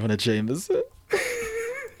was the Jonah Jameson.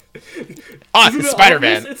 Isn't it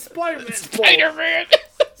Spider-Man. obvious? It's Spider-Man. Spider-Man.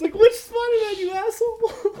 It's like, which Spider-Man, you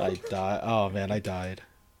asshole? I died. Oh man, I died.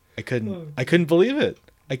 I couldn't believe it.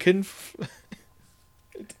 I couldn't.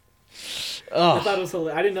 I thought it was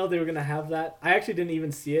hilarious. I didn't know they were gonna have that. I actually didn't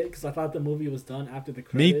even see it because I thought the movie was done after the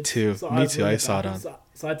Me credits. too. Me was too. really I saw it baffled, on.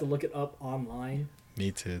 So I had to look it up online.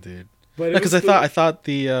 Me too, dude. But Because I thought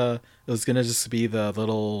the it was gonna just be the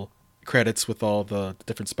little credits with all the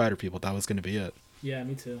different Spider people. That was gonna be it Yeah,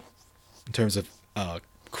 me too. in terms of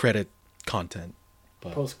credit content.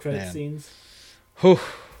 But Post-credit man. scenes. Whew.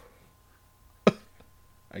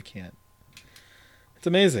 I can't. It's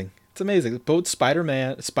amazing. It's amazing. Both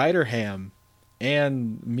Spider-Man, Spider-Ham,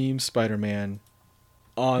 and Meme Spider-Man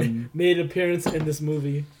on Made an appearance in this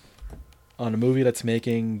movie. on a movie that's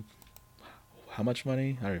making how much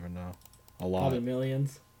money? I don't even know. A lot. Probably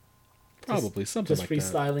millions. Probably something Just like that.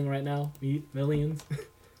 freestyling right now. Millions.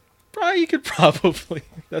 Probably you could probably.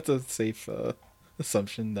 That's a safe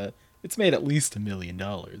assumption that it's made at least $1 million.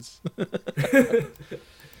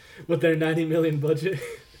 With their 90 million budget.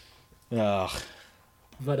 Ugh.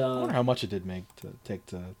 But I wonder how much it did make to take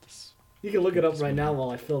to this. you can look it up right now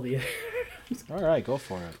while I fill the air. All right, go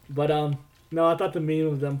for it. But no, I thought the meme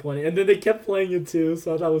of them pointing, and then they kept playing it too.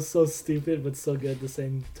 So I thought it was so stupid but so good at the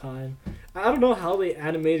same time. I don't know how they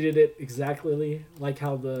animated it exactly, like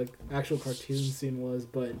how the actual cartoon scene was,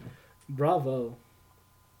 but bravo.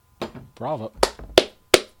 Bravo.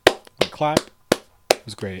 Clap. It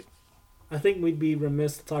was great. I think we'd be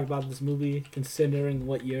remiss to talk about this movie considering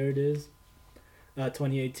what year it is,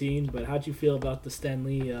 2018. But how'd you feel about the Stan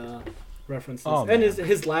Lee references and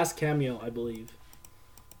his last cameo, I believe?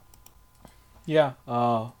 Yeah.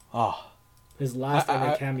 His last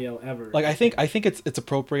ever cameo ever. Like I think it's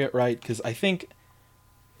appropriate, right? Because I think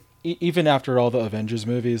even after all the Avengers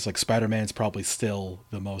movies, like Spider-Man's probably still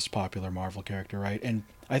the most popular Marvel character, right? And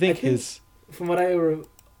I think from what I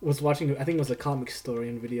was watching, I think it was a comic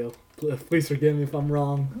historian video. Please forgive me if I'm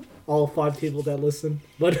wrong, all 5 people that listen.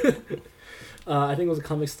 But I think it was a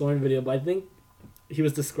comic historian video. But I think he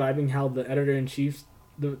was describing how the editor-in-chief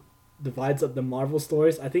divides up the Marvel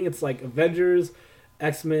stories. I think it's like Avengers,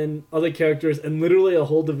 X-Men, other characters, and literally a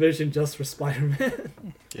whole division just for Spider-Man.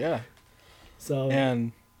 Yeah. So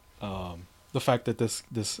and the fact that this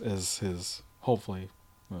is his hopefully,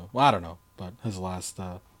 well, I don't know, but his last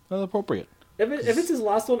appropriate. If it's his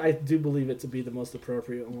last one, I do believe it to be the most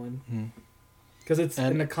appropriate one. Because it's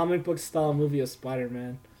in a comic book style movie of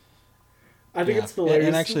Spider-Man. I think it's hilarious.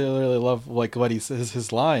 And actually, I really love like what he says,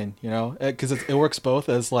 his line, you know, because it works both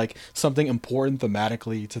as like something important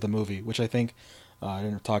thematically to the movie, which I think I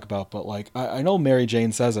didn't talk about, but like I know Mary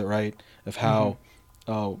Jane says it right of how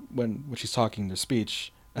when she's talking their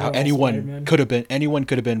speech, how anyone could have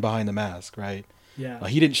been behind the mask, right? Yeah.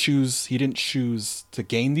 He didn't choose to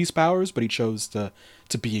gain these powers, but he chose to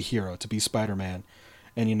be a hero, to be Spider-Man.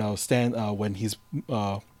 And you know, Stan when he's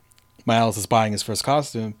Miles is buying his first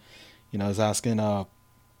costume, you know, is asking can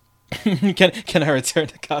I return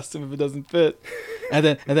the costume if it doesn't fit?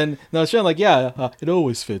 And then no, Stan like, yeah, it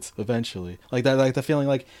always fits eventually. Like that, like the feeling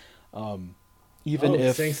like even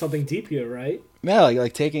if saying something deep here, right? Yeah,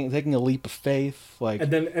 like taking a leap of faith, like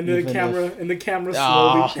and then the camera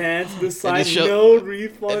slowly pans to the side, no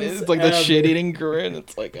refunds. And it's like the shit-eating grin.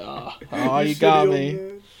 It's like, you got me.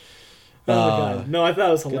 Oh my god! No, I thought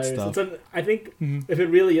it was hilarious. I think if it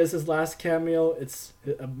really is his last cameo, it's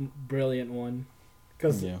a brilliant one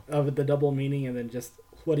because of the double meaning and then just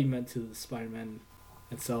what he meant to the Spider-Man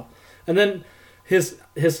itself, and then.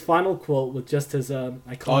 His final quote with just his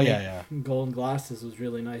iconic golden glasses was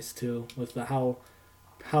really nice too. With the how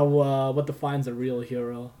what defines a real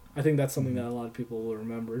hero. I think that's something that a lot of people will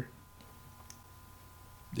remember.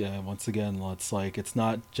 Yeah, once again, it's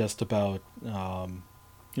not just about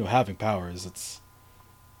having powers. It's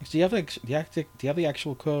do you have the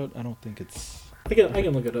actual quote? I don't think it's. I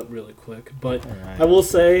can look it up really quick, but right. I will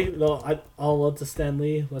say though all love to Stan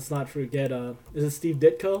Lee. Let's not forget. Is it Steve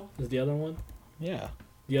Ditko? Is the other one? Yeah.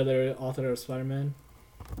 The other author of Spider-Man.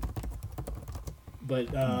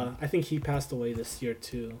 But I think he passed away this year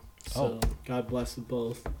too. So God bless them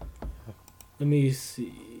both. Let me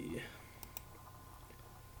see.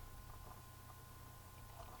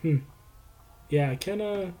 Yeah, I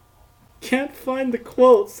can't find the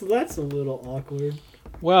quote, so that's a little awkward.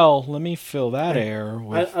 Well, let me fill that air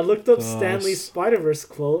with I looked up Stan Lee's Spider-Verse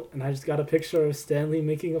quote, and I just got a picture of Stan Lee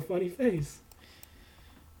making a funny face.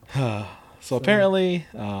 So apparently,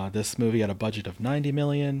 this movie had a budget of $90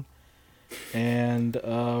 million, and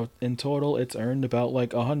in total, it's earned about like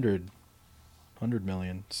 $100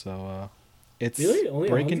 million. So it's really? Only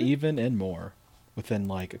breaking 100? even and more within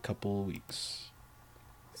like a couple of weeks.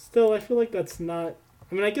 Still, I feel like that's not.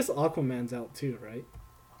 I mean, I guess Aquaman's out too, right?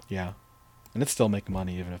 Yeah, and it's still making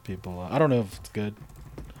money even if people. I don't know if it's good.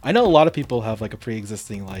 I know a lot of people have like a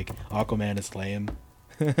pre-existing like Aquaman is lame.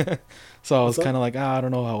 So I was kind of like, I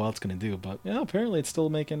don't know how well it's gonna do, but yeah, apparently it's still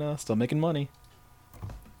making money.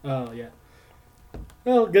 Oh yeah.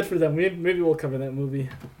 Well, good for them. Maybe we'll cover that movie.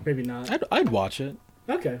 Maybe not. I'd watch it.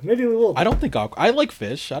 Okay, maybe we will. I don't think I like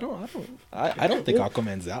fish. I don't think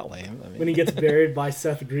Aquaman's that lame. I mean, when he gets buried by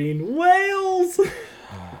Seth Green, whales,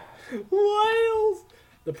 whales.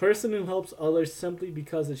 The person who helps others simply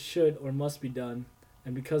because it should or must be done,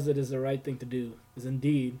 and because it is the right thing to do, is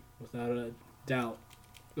indeed, without a doubt,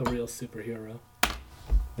 a real superhero.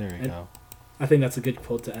 There you go. I think that's a good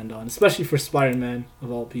quote to end on, especially for Spider-Man,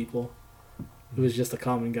 of all people, who is just a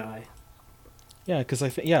common guy. Yeah, because I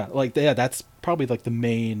think that's probably like the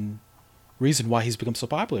main reason why he's become so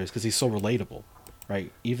popular is because he's so relatable,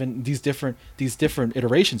 right? Even these different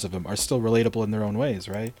iterations of him are still relatable in their own ways,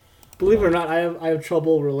 right? Believe it or Like, not, I have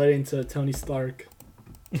trouble relating to Tony Stark,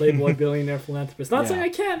 playboy billionaire philanthropist. Not saying yeah, I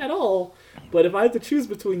can't at all, but if I had to choose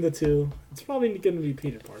between the two, it's probably going to be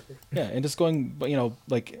Peter Parker. yeah, and just going, but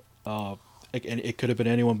and it could have been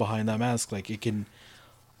anyone behind that mask. Like it can,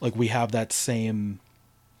 like we have that same,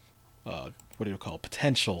 what do you call it,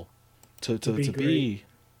 potential To be great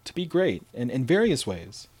to be great in various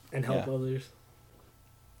ways. and help Yeah. others.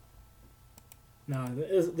 No,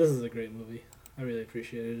 this is a great movie. I really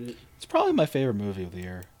appreciated it. It's probably my favorite movie of the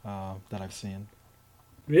year that I've seen.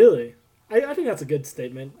 Really? I think that's a good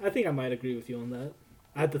statement. I think I might agree with you on that.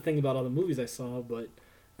 I had to think about all the movies I saw, but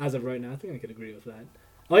as of right now, I think I could agree with that.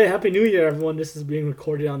 Oh yeah, Happy New Year, everyone. This is being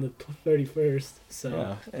recorded on the 31st, so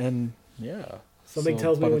Yeah, and yeah. something So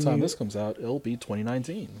tells me by the when time you... this comes out, it'll be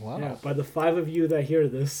 2019. Wow. Yeah, by the 5 of you that hear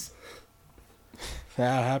this,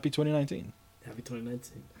 Yeah, happy 2019. happy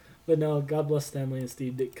 2019. But no, God bless Stanley and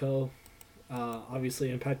Steve Ditko. Obviously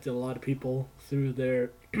impacted a lot of people through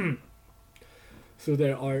their through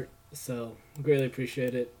their art, so greatly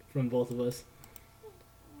appreciate it from both of us.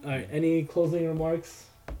 All right, any closing remarks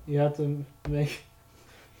you have to make?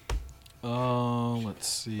 Let's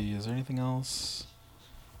see. Is there anything else?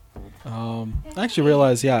 I actually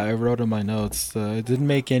realized, yeah, I wrote in my notes. I didn't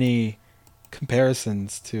make any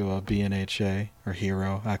comparisons to BNHA or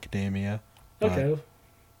Hero Academia. But, Okay,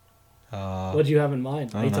 what do you have in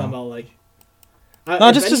mind? I Are you don't talking know. about like? No,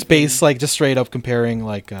 If just anything- base, like just straight up comparing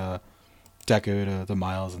like Deku to the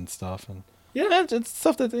Miles and stuff, and Yeah, it's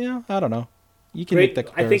stuff that I don't know. You can great. make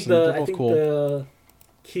that I think comparison. They're I both think cool.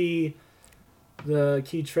 the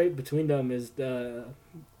key trait between them is the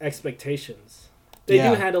expectations. They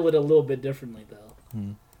Yeah. do handle it a little bit differently though,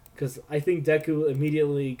 Hmm. because I think Deku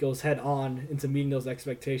immediately goes head on into meeting those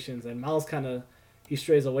expectations, and Miles he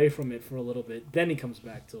strays away from it for a little bit, then he comes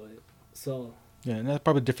back to it. So Yeah, and that's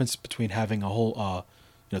probably the difference between having a whole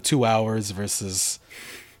 2 hours versus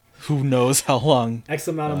who knows how long. X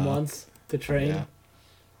amount of months to train. Yeah.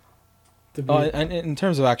 To be, Oh, and in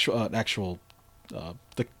terms of actual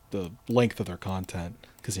the length of their content,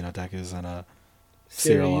 because Deku's in a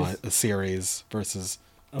series versus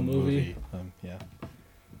a movie. Yeah.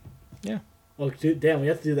 Yeah. Oh, dude, damn, we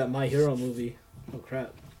have to do that My Hero movie. Oh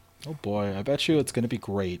crap. Oh boy, I bet you it's gonna be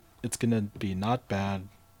great. It's gonna be not bad.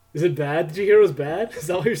 Is it bad? Did you hear it was bad? Is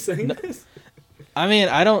that what you're saying? No. This? I mean,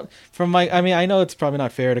 I don't. I know it's probably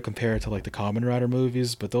not fair to compare it to like the Kamen Rider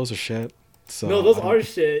movies, but those are shit. So No, those I don't- are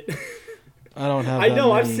shit. I don't have. I that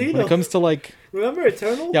know, I've many. seen When them. it comes to like, Remember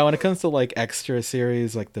Eternal? yeah, when it comes to like extra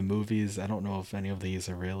series, like the movies, I don't know if any of these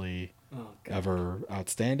are really Oh, God. ever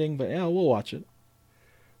outstanding. But yeah, we'll watch it.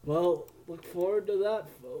 Well, look forward to that,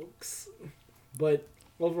 folks. But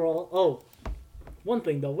overall, one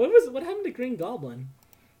thing though, what happened to Green Goblin?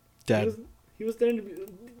 Dead. He was there.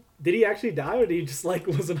 Did he actually die, or did he just like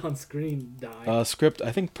wasn't on screen die? Script.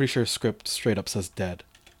 I think pretty sure script straight up says dead.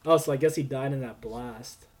 Oh, so I guess he died in that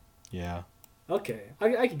blast. Yeah. Okay,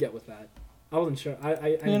 I could get with that. I wasn't sure.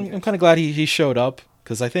 I I'm kind of glad he showed up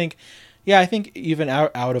because I think even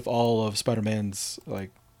out of all of Spider-Man's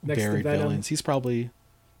like Next to buried Venom. villains, he's probably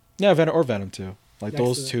Venom too. Like Next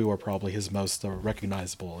those to- two are probably his most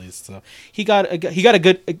recognizable at least. So he got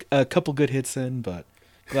a couple good hits in, but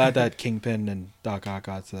glad that Kingpin and Doc Ock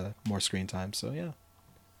got more screen time. So yeah.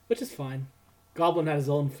 which is fine. Goblin had his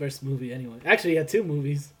own first movie anyway. Actually, he had 2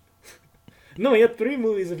 movies. No, he had 3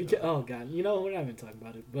 movies. If you can. Oh God, we're not even talking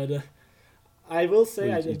about it. But I will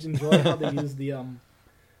say I did enjoy how they used the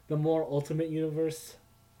more Ultimate Universe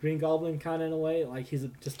Green Goblin kind of in a way. Like he's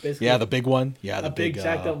just basically Yeah, the big one. Yeah, the a big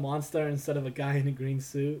jacked uh, up monster instead of a guy in a green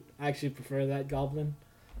suit. I actually prefer that Goblin.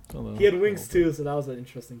 little- He had wings too, so that was an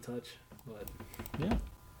interesting touch. But Yeah.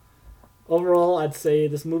 overall, I'd say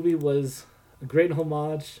this movie was a great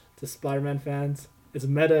homage to Spider-Man fans. It's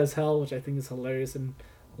meta as hell, which I think is hilarious in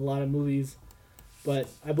a lot of movies. But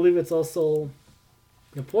I believe it's also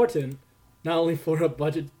important, not only for a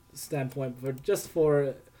budget standpoint, but just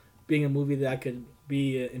for being a movie that could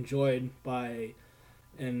be enjoyed by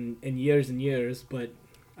in years and years. But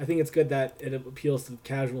I think it's good that it appeals to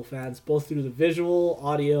casual fans, both through the visual,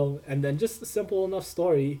 audio, and then just a simple enough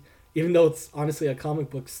story. Even though it's honestly a comic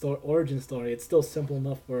book origin story, it's still simple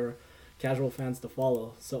enough for casual fans to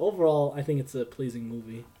follow. So overall, I think it's a pleasing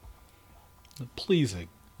movie. Pleasing.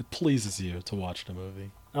 It pleases you to watch the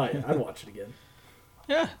movie. Oh yeah, I'd watch it again.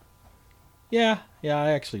 Yeah.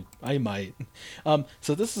 I might.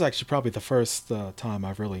 So this is actually probably the first time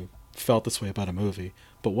I've really felt this way about a movie.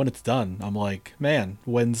 But when it's done, I'm like, man,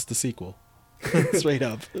 when's the sequel? Straight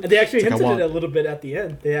up. And they actually It's like, I hinted want- it a little bit at the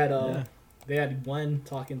end. They had Yeah. they had Gwen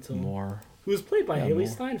talking to him, More. who was played by Yeah, Haley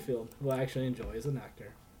more. Steinfeld, who I actually enjoy as an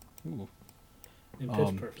actor Ooh. in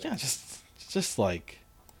Pitch Perfect. Yeah, just like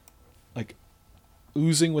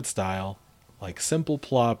oozing with style, like simple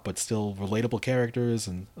plot but still relatable characters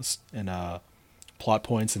and plot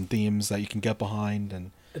points and themes that you can get behind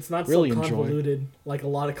and It's not really so enjoy. convoluted like a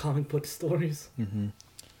lot of comic book stories, like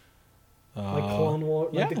Clone War,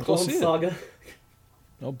 like yeah, the go Clone see it. Saga.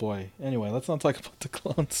 Oh boy. Anyway, let's not talk about the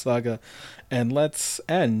Clone Saga, and let's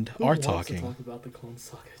end Who our wants to talking talk about the Clone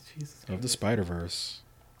Saga? Jesus of the Christ. Spider-Verse.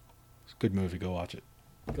 It's a good movie. Go watch it.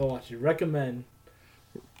 Go watch it. Recommend.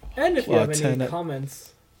 And if you have any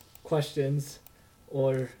comments, questions,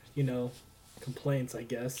 or complaints, I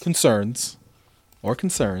guess. Concerns, you Or know,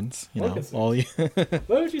 concerns. all you.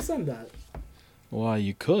 Where would you send that? Well,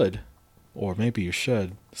 you could, or maybe you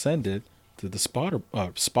should send it to the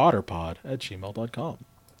spotterpod@gmail.com.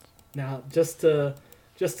 Now, just to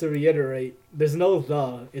reiterate, there's no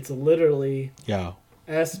the. It's literally Yeah.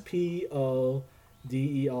 SPODER.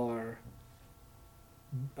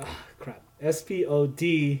 SPOD,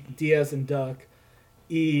 D as in duck,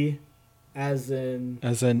 E as in.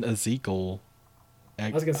 As in Ezekiel. I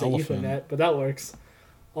was gonna say elephant. Ethernet, but that works.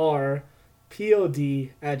 R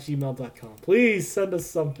pod@gmail.com. Please send us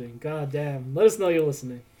something. God damn. Let us know you're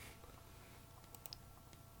listening.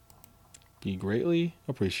 Be greatly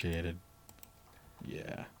appreciated.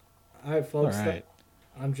 Yeah. Alright, folks. All right.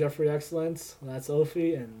 I'm Jeffrey Excellence. That's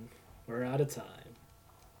Ophi, and we're out of time.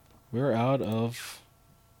 We're out of.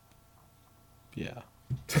 Yeah.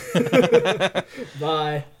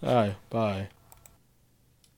 Bye. All right. Bye.